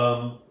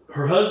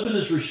husband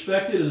is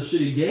respected in the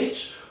city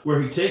gates,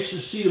 where he takes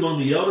his seat among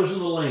the elders in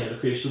the land.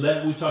 Okay, so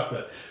that we talked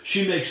about.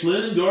 She makes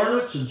linen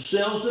garments and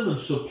sells them and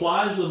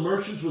supplies the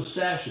merchants with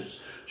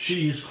sashes.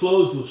 She is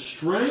clothed with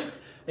strength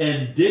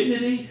and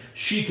dignity.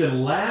 She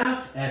can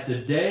laugh at the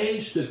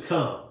days to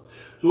come.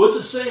 So what's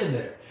it saying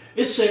there?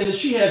 It's saying that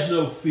she has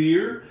no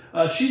fear.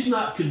 She's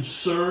not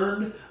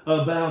concerned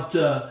about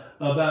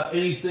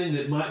anything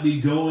that might be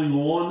going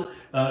on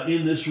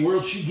in this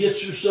world. She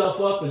gets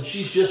herself up and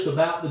she's just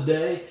about the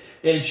day,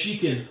 and she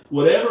can,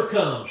 whatever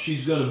comes,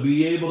 she's going to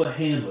be able to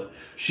handle it.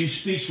 She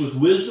speaks with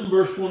wisdom,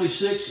 verse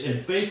 26,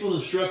 and faithful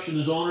instruction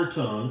is on her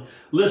tongue.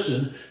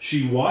 Listen,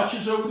 she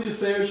watches over the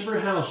affairs of her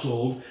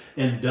household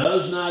and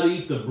does not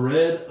eat the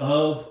bread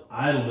of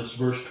idleness,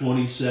 verse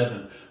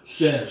 27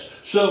 says.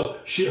 So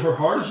her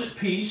heart is at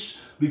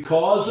peace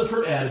because of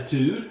her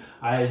attitude.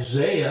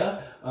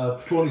 Isaiah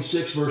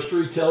 26 verse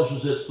 3 tells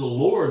us it's the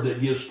Lord that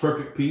gives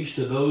perfect peace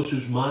to those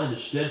whose mind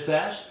is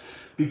steadfast,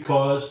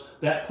 because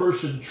that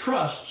person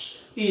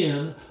trusts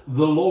in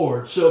the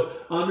Lord. So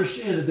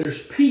understand that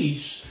there's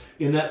peace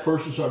in that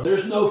person's heart.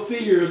 There's no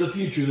fear of the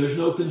future. There's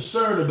no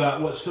concern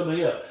about what's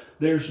coming up.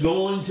 There's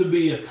going to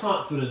be a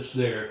confidence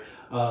there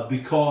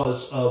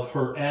because of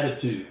her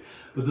attitude.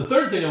 But the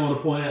third thing I want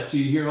to point out to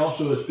you here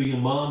also, as being a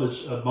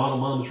model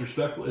mom is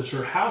respectful, is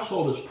her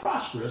household is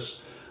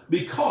prosperous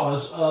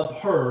because of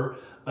her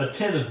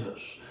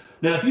attentiveness.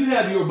 Now, if you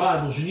have your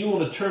Bibles and you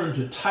want to turn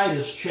to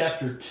Titus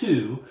chapter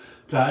 2,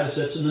 Titus,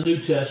 that's in the New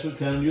Testament,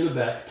 kind of near the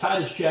back.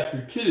 Titus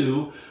chapter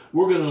 2,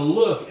 we're going to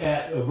look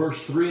at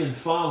verse 3 and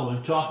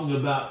following, talking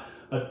about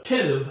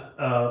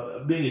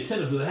being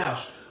attentive to the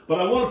house. But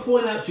I want to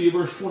point out to you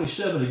verse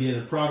 27 again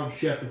in Proverbs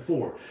chapter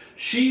 4.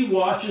 She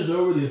watches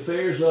over the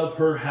affairs of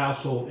her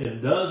household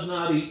and does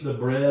not eat the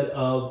bread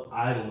of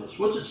idleness.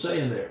 What's it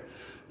saying there?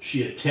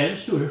 She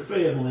attends to her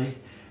family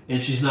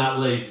and she's not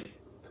lazy.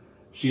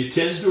 She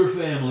attends to her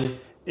family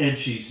and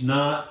she's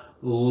not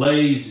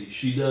lazy.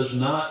 She's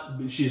not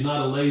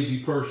a lazy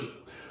person.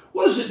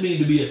 What does it mean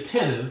to be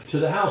attentive to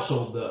the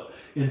household, though?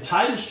 In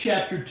Titus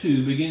chapter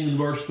 2, beginning in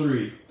verse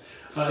 3,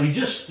 he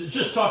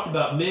just talked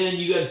about men.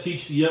 You got to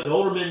teach the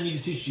older men need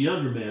to teach the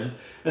younger men,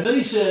 and then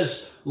he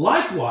says,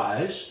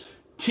 likewise,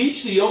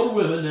 teach the older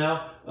women.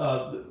 Now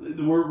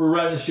we're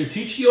writing this here.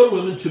 Teach the older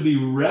women to be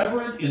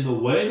reverent in the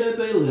way that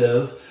they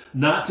live,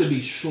 not to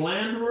be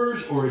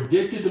slanderers or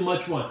addicted to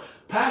much wine.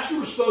 Pastor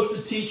was supposed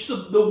to teach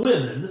the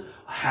women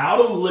how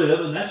to live,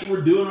 and that's what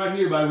we're doing right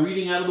here by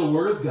reading out of the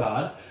Word of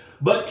God,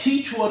 but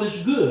teach what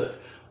is good.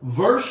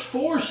 Verse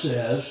 4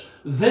 says,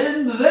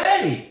 then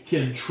they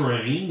can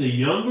train the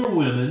younger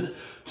women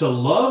to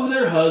love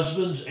their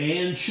husbands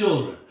and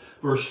children.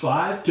 Verse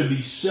 5, to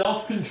be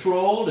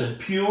self-controlled and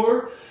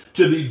pure,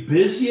 to be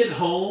busy at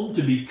home,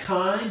 to be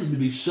kind, and to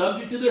be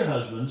subject to their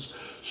husbands,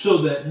 so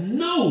that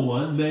no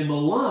one may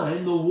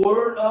malign the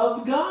word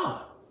of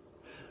God.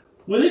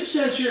 When it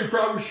says here in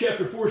Proverbs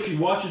chapter 4, she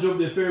watches over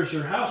the affairs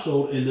of her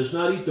household and does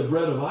not eat the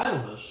bread of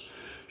idleness,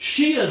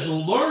 she has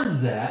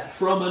learned that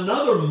from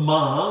another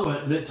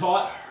mom that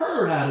taught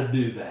her how to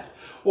do that,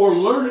 or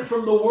learned it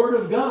from the Word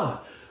of God.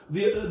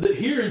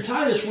 Here in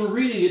Titus, we're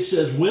reading, it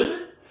says,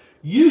 women,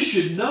 you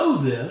should know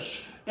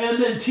this,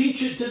 and then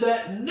teach it to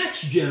that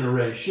next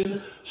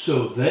generation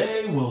so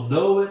they will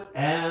know it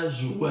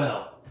as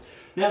well.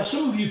 Now,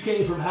 some of you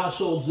came from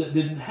households that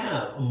didn't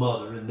have a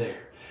mother in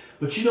there.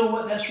 But you know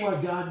what? That's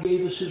why God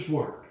gave us His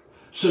Word.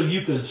 So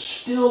you can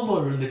still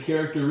learn the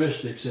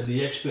characteristics and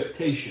the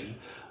expectation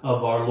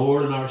of our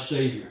Lord and our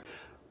Savior.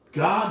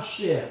 God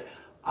said,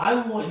 I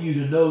want you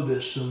to know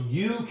this so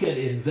you can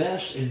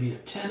invest and be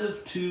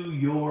attentive to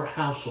your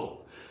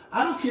household.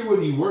 I don't care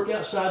whether you work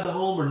outside the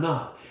home or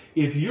not.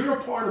 If you're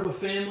a part of a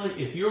family,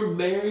 if you're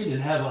married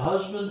and have a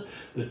husband,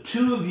 the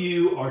two of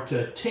you are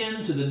to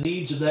attend to the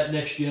needs of that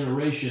next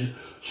generation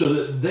so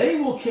that they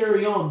will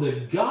carry on the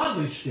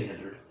godly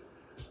standard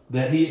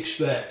that He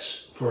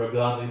expects for a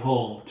godly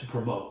home to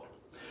promote.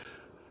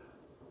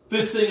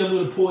 Fifth thing I'm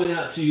going to point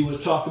out to you when I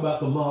talk about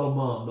the model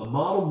mom. The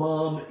model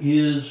mom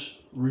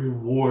is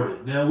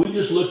rewarded. Now, we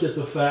just looked at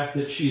the fact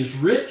that she is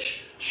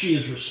rich, she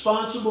is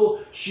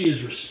responsible, she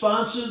is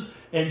responsive,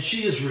 and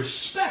she is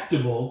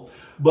respectable.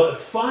 But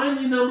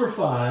finally, number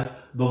 5,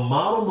 the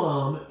model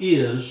mom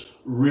is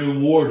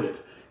rewarded.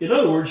 In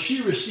other words,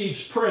 she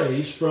receives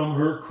praise from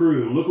her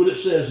crew. Look what it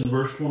says in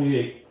verse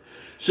 28. It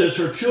says,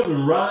 her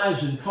children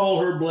rise and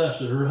call her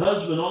blessed, her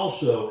husband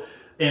also,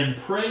 and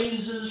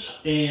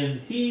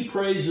he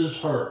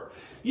praises her.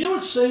 You know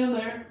what it's saying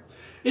there?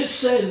 It's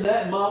saying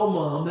that model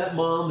mom, that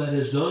mom that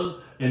has done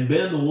and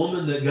been the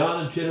woman that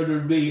God intended her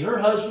to be, her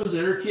husbands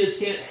and her kids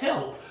can't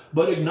help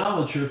but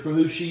acknowledge her for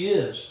who she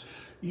is.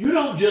 You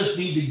don't just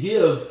need to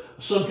give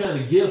some kind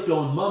of gift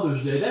on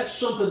Mother's Day. That's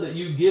something that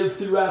you give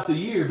throughout the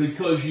year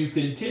because you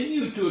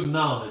continue to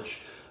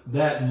acknowledge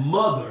that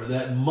mother,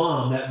 that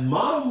mom, that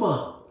model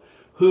mom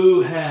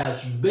who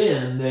has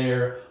been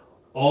there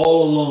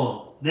all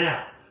along.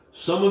 Now,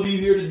 some of you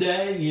here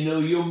today, you know,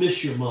 you'll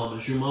miss your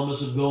mamas. Your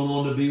mamas have gone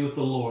on to be with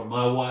the Lord.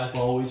 My wife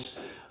always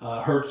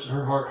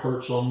her heart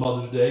hurts on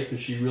Mother's Day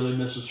because she really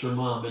misses her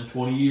mom. Been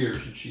 20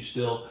 years and she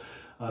still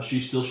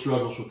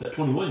struggles with that.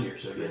 21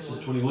 years, I guess.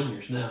 21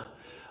 years now.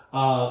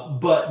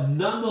 But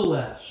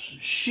nonetheless,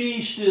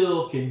 she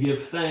still can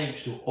give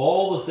thanks to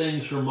all the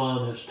things her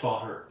mom has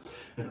taught her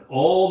and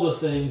all the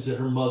things that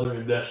her mother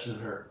invested in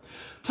her.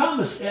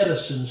 Thomas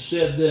Edison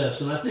said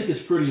this, and I think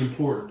it's pretty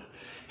important.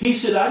 He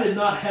said, I did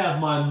not have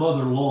my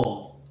mother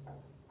long,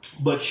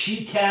 but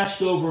she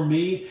cast over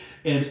me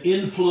an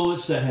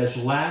influence that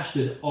has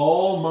lasted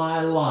all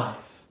my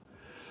life.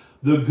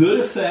 The good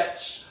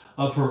effects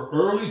of her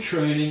early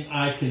training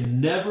I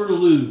can never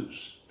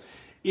lose.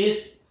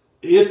 If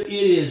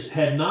it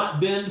had not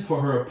been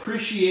for her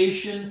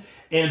appreciation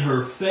and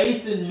her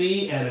faith in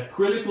me at a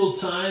critical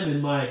time in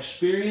my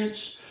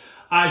experience,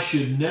 I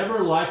should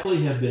never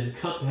likely have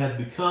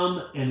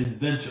become an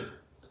inventor.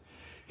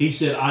 He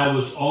said, I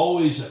was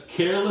always a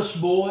careless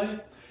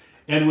boy,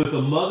 and with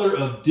a mother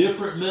of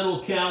different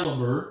mental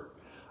caliber,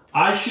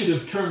 I should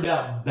have turned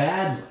out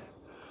badly.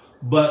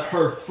 But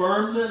her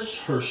firmness,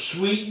 her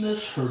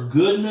sweetness, her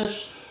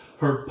goodness,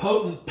 her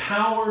potent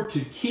power to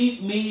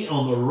keep me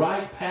on the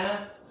right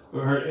path,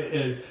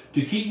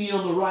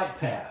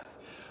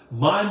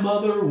 My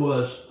mother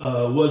was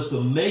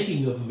the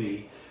making of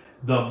me.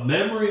 The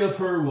memory of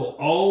her will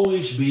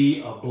always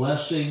be a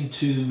blessing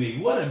to me.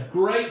 What a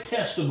great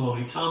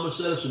testimony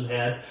Thomas Edison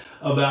had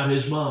about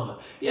his mama.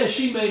 Yes,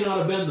 she may not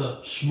have been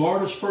the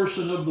smartest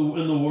person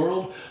in the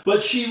world,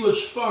 but she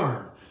was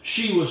firm,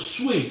 she was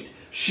sweet,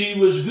 she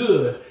was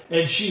good,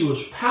 and she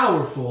was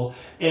powerful.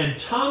 And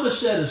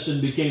Thomas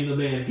Edison became the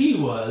man he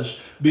was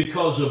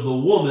because of the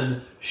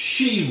woman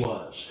she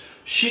was.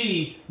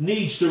 She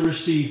needs to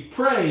receive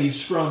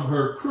praise from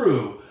her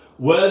crew,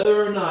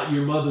 whether or not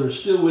your mother is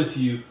still with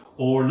you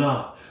or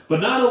not.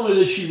 But not only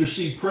does she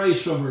receive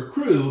praise from her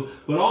crew,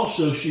 but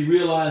also she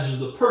realizes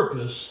the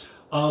purpose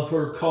of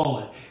her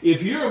calling.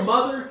 If you're a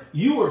mother,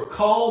 you are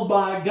called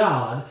by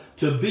God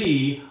to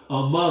be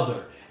a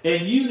mother.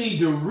 And you need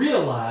to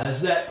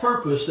realize that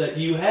purpose that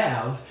you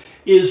have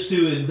is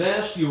to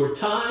invest your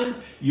time,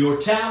 your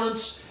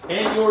talents,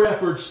 and your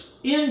efforts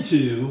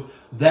into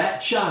that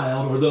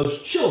child or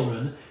those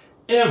children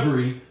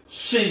every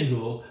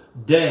single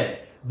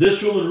day.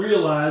 This woman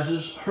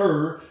realizes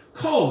her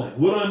calling.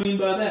 What do I mean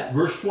by that?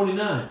 Verse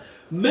 29.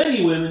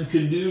 Many women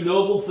can do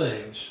noble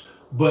things,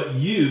 but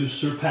you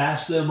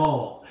surpass them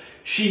all.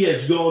 She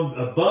has gone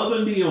above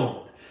and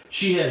beyond.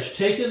 She has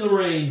taken the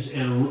reins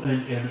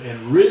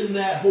and ridden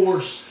that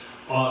horse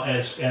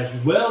as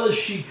well as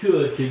she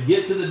could to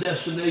get to the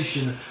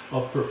destination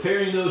of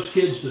preparing those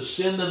kids to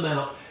send them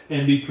out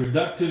and be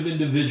productive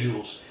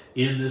individuals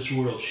in this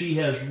world. She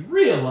has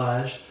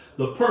realized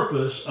the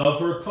purpose of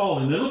her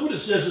calling. Then look what it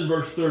says in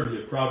verse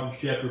 30 of Proverbs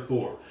chapter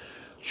 4.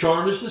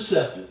 Charm is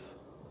deceptive.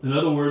 In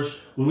other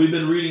words, when we've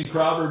been reading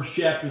Proverbs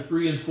chapter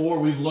 3 and 4,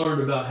 we've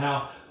learned about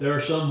how there are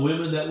some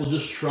women that will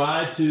just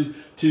try to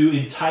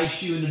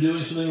entice you into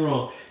doing something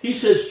wrong. He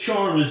says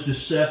charm is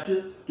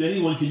deceptive.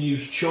 Anyone can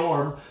use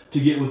charm to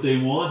get what they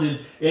want,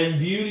 and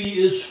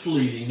beauty is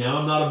fleeting. Now,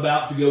 I'm not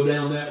about to go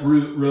down that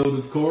road,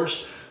 of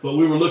course, but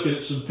we were looking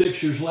at some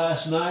pictures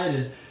last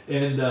night,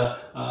 and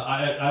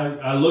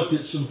I looked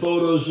at some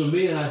photos of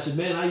me, and I said,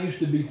 man, I used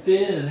to be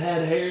thin and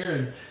had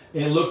hair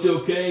and looked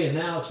okay, and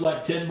now it's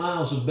like 10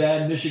 miles of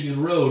bad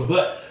Michigan road.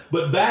 But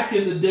but back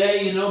in the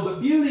day,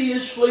 but beauty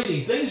is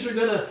fleeting. Things are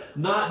going to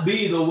not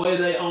be the way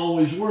they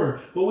always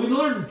were. But we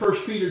learned in 1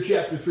 Peter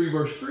chapter 3,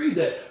 verse 3,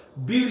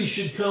 that beauty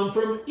should come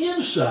from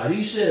inside.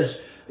 He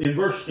says,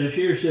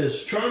 here it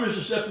says, charm is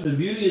deceptive and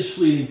beauty is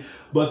fleeting,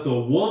 but the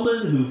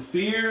woman who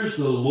fears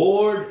the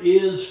Lord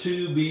is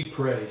to be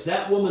praised.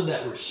 That woman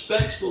that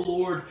respects the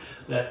Lord,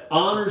 that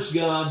honors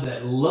God,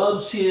 that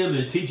loves Him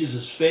and teaches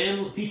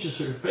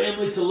her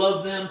family to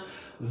love them,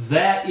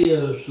 that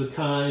is the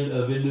kind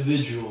of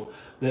individual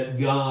that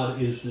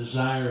God is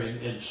desiring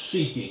and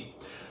seeking.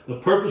 The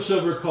purpose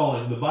of her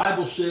calling. The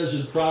Bible says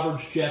in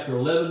Proverbs chapter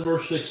 11,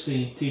 verse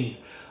 16,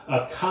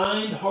 a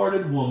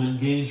kind-hearted woman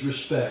gains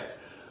respect,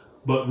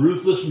 but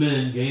ruthless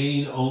men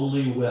gain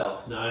only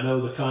wealth. Now, I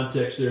know the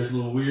context there is a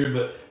little weird,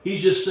 but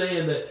he's just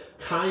saying that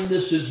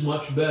kindness is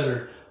much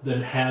better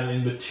than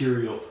having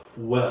material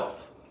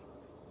wealth.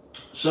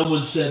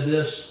 Someone said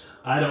this.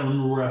 I don't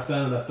remember where I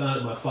found it. I found it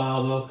in my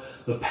file, though.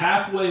 The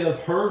pathway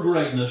of her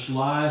greatness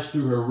lies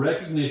through her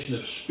recognition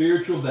of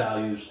spiritual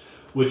values,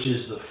 which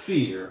is the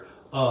fear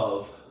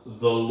of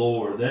the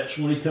Lord. That's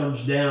when he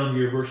comes down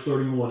here, verse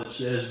 31. It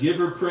says, give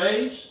her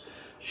praise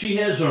she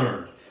has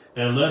earned,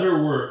 and let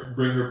her work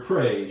bring her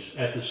praise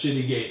at the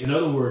city gate. In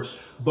other words,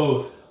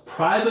 both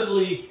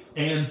privately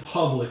and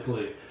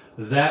publicly,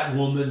 that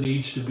woman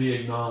needs to be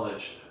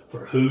acknowledged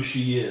for who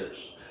she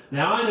is.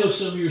 Now, I know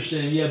some of you are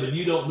saying, yeah, but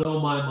you don't know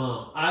my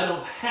mom. I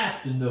don't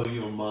have to know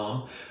your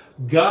mom.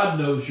 God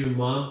knows your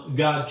mom.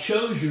 God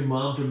chose your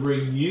mom to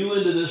bring you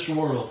into this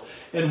world.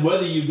 And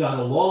whether you got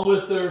along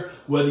with her,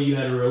 whether you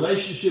had a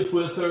relationship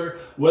with her,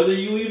 whether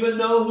you even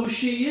know who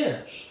she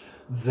is,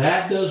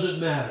 that doesn't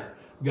matter.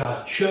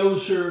 God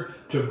chose her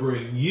to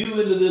bring you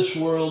into this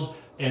world,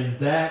 and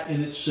that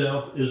in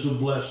itself is a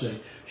blessing.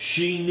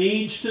 She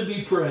needs to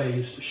be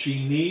praised.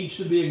 She needs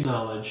to be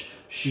acknowledged.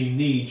 She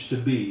needs to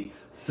be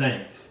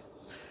thanked.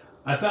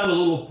 I found a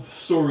little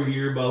story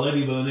here by a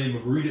lady by the name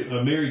of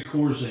Mary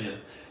Corzan,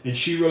 and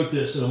she wrote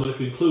this, and I'm going to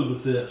conclude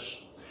with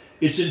this.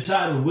 It's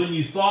entitled, When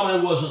You Thought I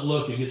Wasn't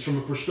Looking. It's from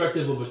a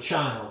perspective of a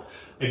child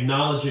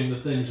acknowledging the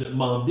things that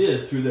mom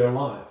did through their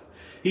life.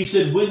 He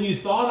said, when you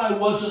thought I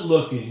wasn't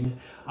looking,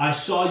 I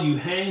saw you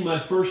hang my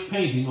first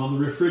painting on the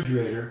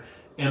refrigerator,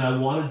 and I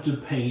wanted to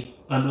paint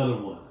another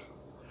one.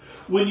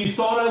 When you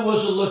thought I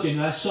wasn't looking,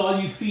 I saw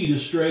you feed a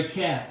stray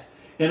cat,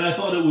 and I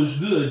thought it was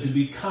good to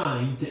be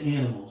kind to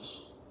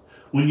animals.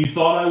 When you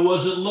thought I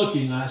wasn't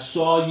looking, I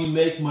saw you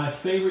make my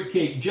favorite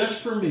cake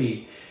just for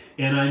me,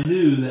 and I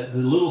knew that the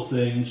little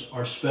things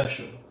are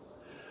special.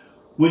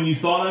 When you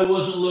thought I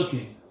wasn't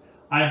looking,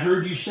 I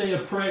heard you say a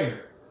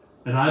prayer,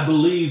 and I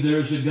believe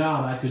there's a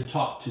God I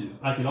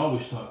could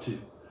always talk to.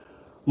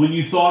 When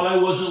you thought I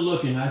wasn't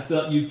looking, I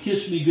felt you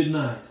kiss me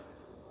goodnight,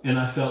 and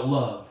I felt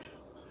loved.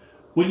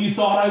 When you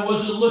thought I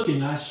wasn't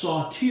looking, I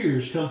saw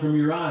tears come from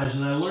your eyes,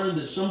 and I learned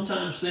that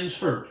sometimes things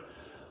hurt,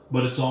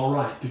 but it's all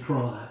right to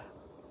cry.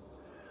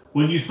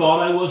 When you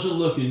thought I wasn't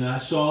looking, I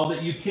saw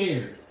that you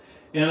cared,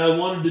 and I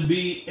wanted to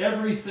be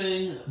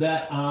everything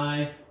that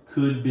I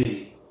could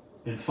be.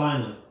 And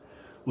finally,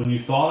 when you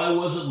thought I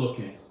wasn't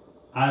looking,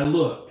 I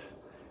looked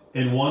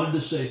and wanted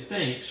to say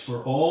thanks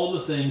for all the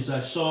things I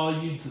saw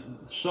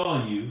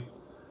you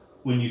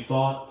when you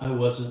thought I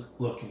wasn't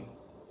looking.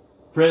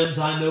 Friends,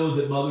 I know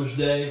that Mother's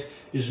Day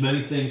is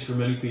many things for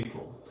many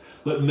people,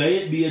 but may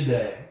it be a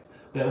day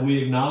that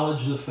we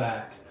acknowledge the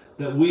fact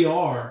that we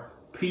are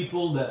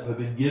people that have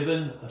been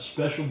given a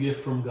special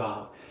gift from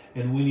God,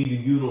 and we need to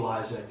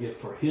utilize that gift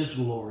for His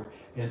glory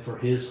and for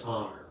His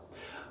honor.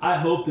 I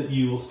hope that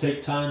you will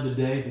take time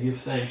today to give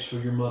thanks for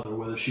your mother,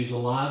 whether she's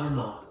alive or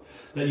not,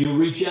 that you'll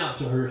reach out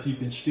to her if you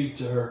can speak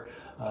to her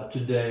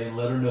today and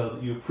let her know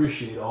that you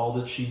appreciate all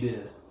that she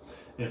did.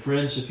 And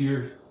friends, if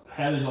you're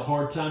having a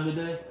hard time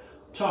today,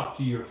 talk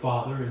to your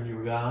Father and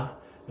your God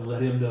and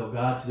let Him know,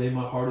 God, today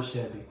my heart is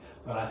heavy,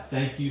 but I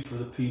thank you for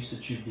the peace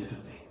that you've given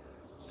me.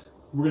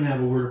 We're going to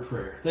have a word of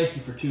prayer. Thank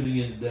you for tuning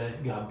in today.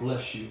 God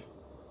bless you.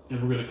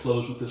 And we're going to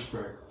close with this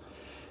prayer.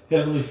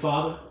 Heavenly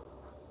Father,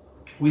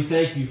 we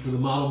thank you for the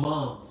model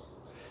mom.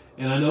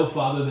 And I know,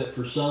 Father, that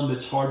for some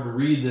it's hard to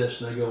read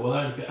this and they go,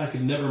 well, I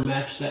could never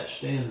match that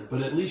standard.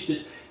 But at least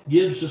it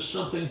gives us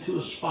something to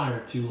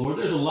aspire to, Lord.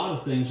 There's a lot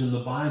of things in the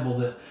Bible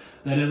that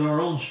in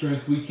our own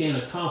strength we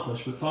can't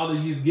accomplish. But Father,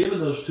 you've given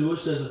those to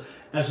us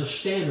as a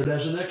standard,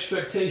 as an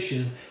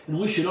expectation, and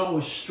we should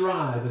always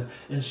strive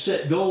and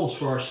set goals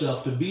for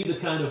ourselves to be the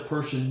kind of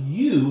person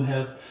you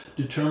have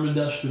determined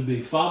us to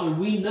be. Father,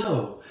 we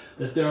know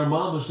that there are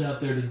mamas out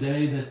there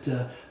today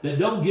that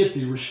don't get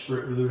the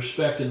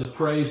respect and the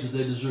praise that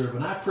they deserve.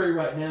 And I pray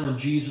right now in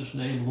Jesus'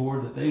 name,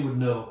 Lord, that they would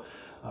know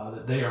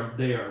that they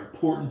are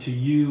important to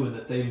you and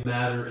that they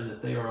matter and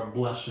that they are a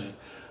blessing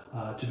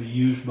to be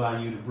used by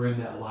you to bring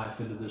that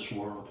life into this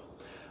world.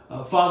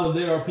 Father,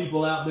 there are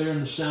people out there in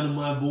the sound of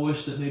my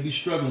voice that may be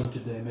struggling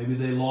today. Maybe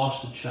they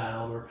lost a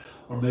child,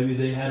 or maybe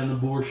they had an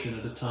abortion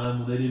at a time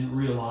when they didn't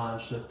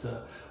realize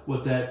that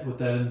what that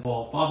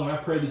involved. Father, I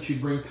pray that you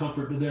bring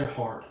comfort to their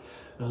heart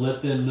and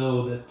let them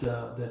know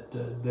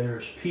that there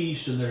is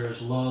peace and there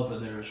is love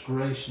and there is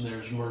grace and there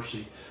is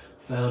mercy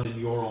found in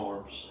your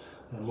arms.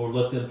 And Lord,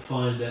 let them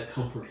find that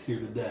comfort here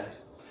today.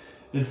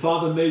 And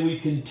Father, may we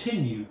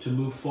continue to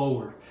move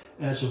forward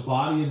as a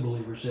body of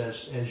believers,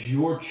 as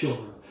your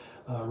children,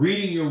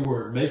 reading your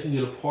word, making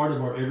it a part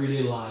of our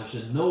everyday lives,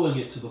 and knowing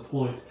it to the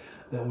point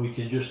that we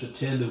can just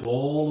attend to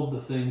all of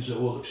the things that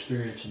we'll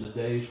experience in the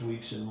days,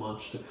 weeks, and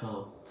months to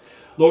come.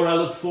 Lord, I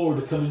look forward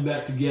to coming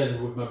back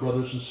together with my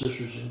brothers and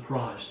sisters in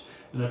Christ,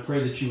 and I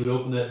pray that you would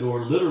open that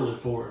door literally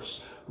for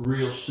us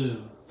real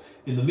soon.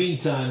 In the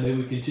meantime, may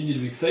we continue to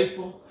be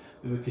faithful.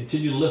 May we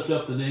continue to lift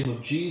up the name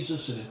of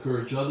Jesus and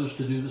encourage others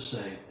to do the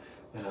same.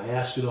 And I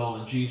ask it all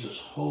in Jesus'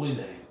 holy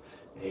name.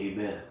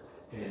 Amen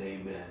and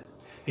amen.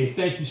 Hey,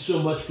 thank you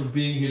so much for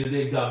being here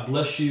today. God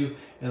bless you,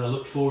 and I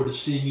look forward to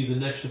seeing you the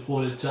next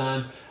appointed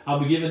time. I'll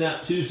be giving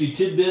out Tuesday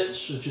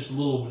tidbits, just a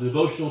little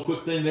devotional,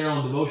 quick thing there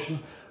on devotion.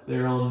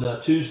 There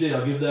on Tuesday,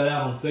 I'll give that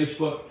out on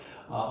Facebook.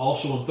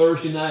 Also on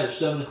Thursday night at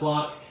 7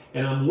 o'clock.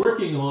 And I'm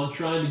working on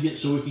trying to get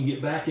so we can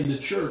get back into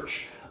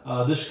church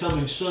this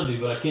coming Sunday,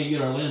 but I can't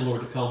get our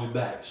landlord to call me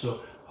back.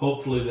 So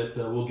hopefully that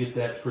we'll get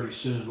that pretty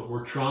soon. But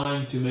we're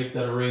trying to make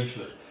that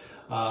arrangement.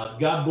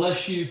 God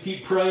bless you.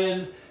 Keep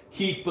praying.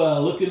 Keep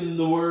looking in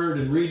the Word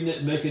and reading it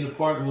and making it a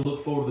part. And we'll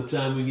look forward to the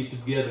time we get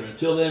together.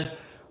 Until then,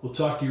 we'll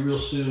talk to you real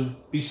soon.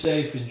 Be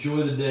safe.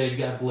 Enjoy the day.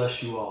 God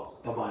bless you all.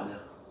 Bye-bye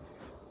now.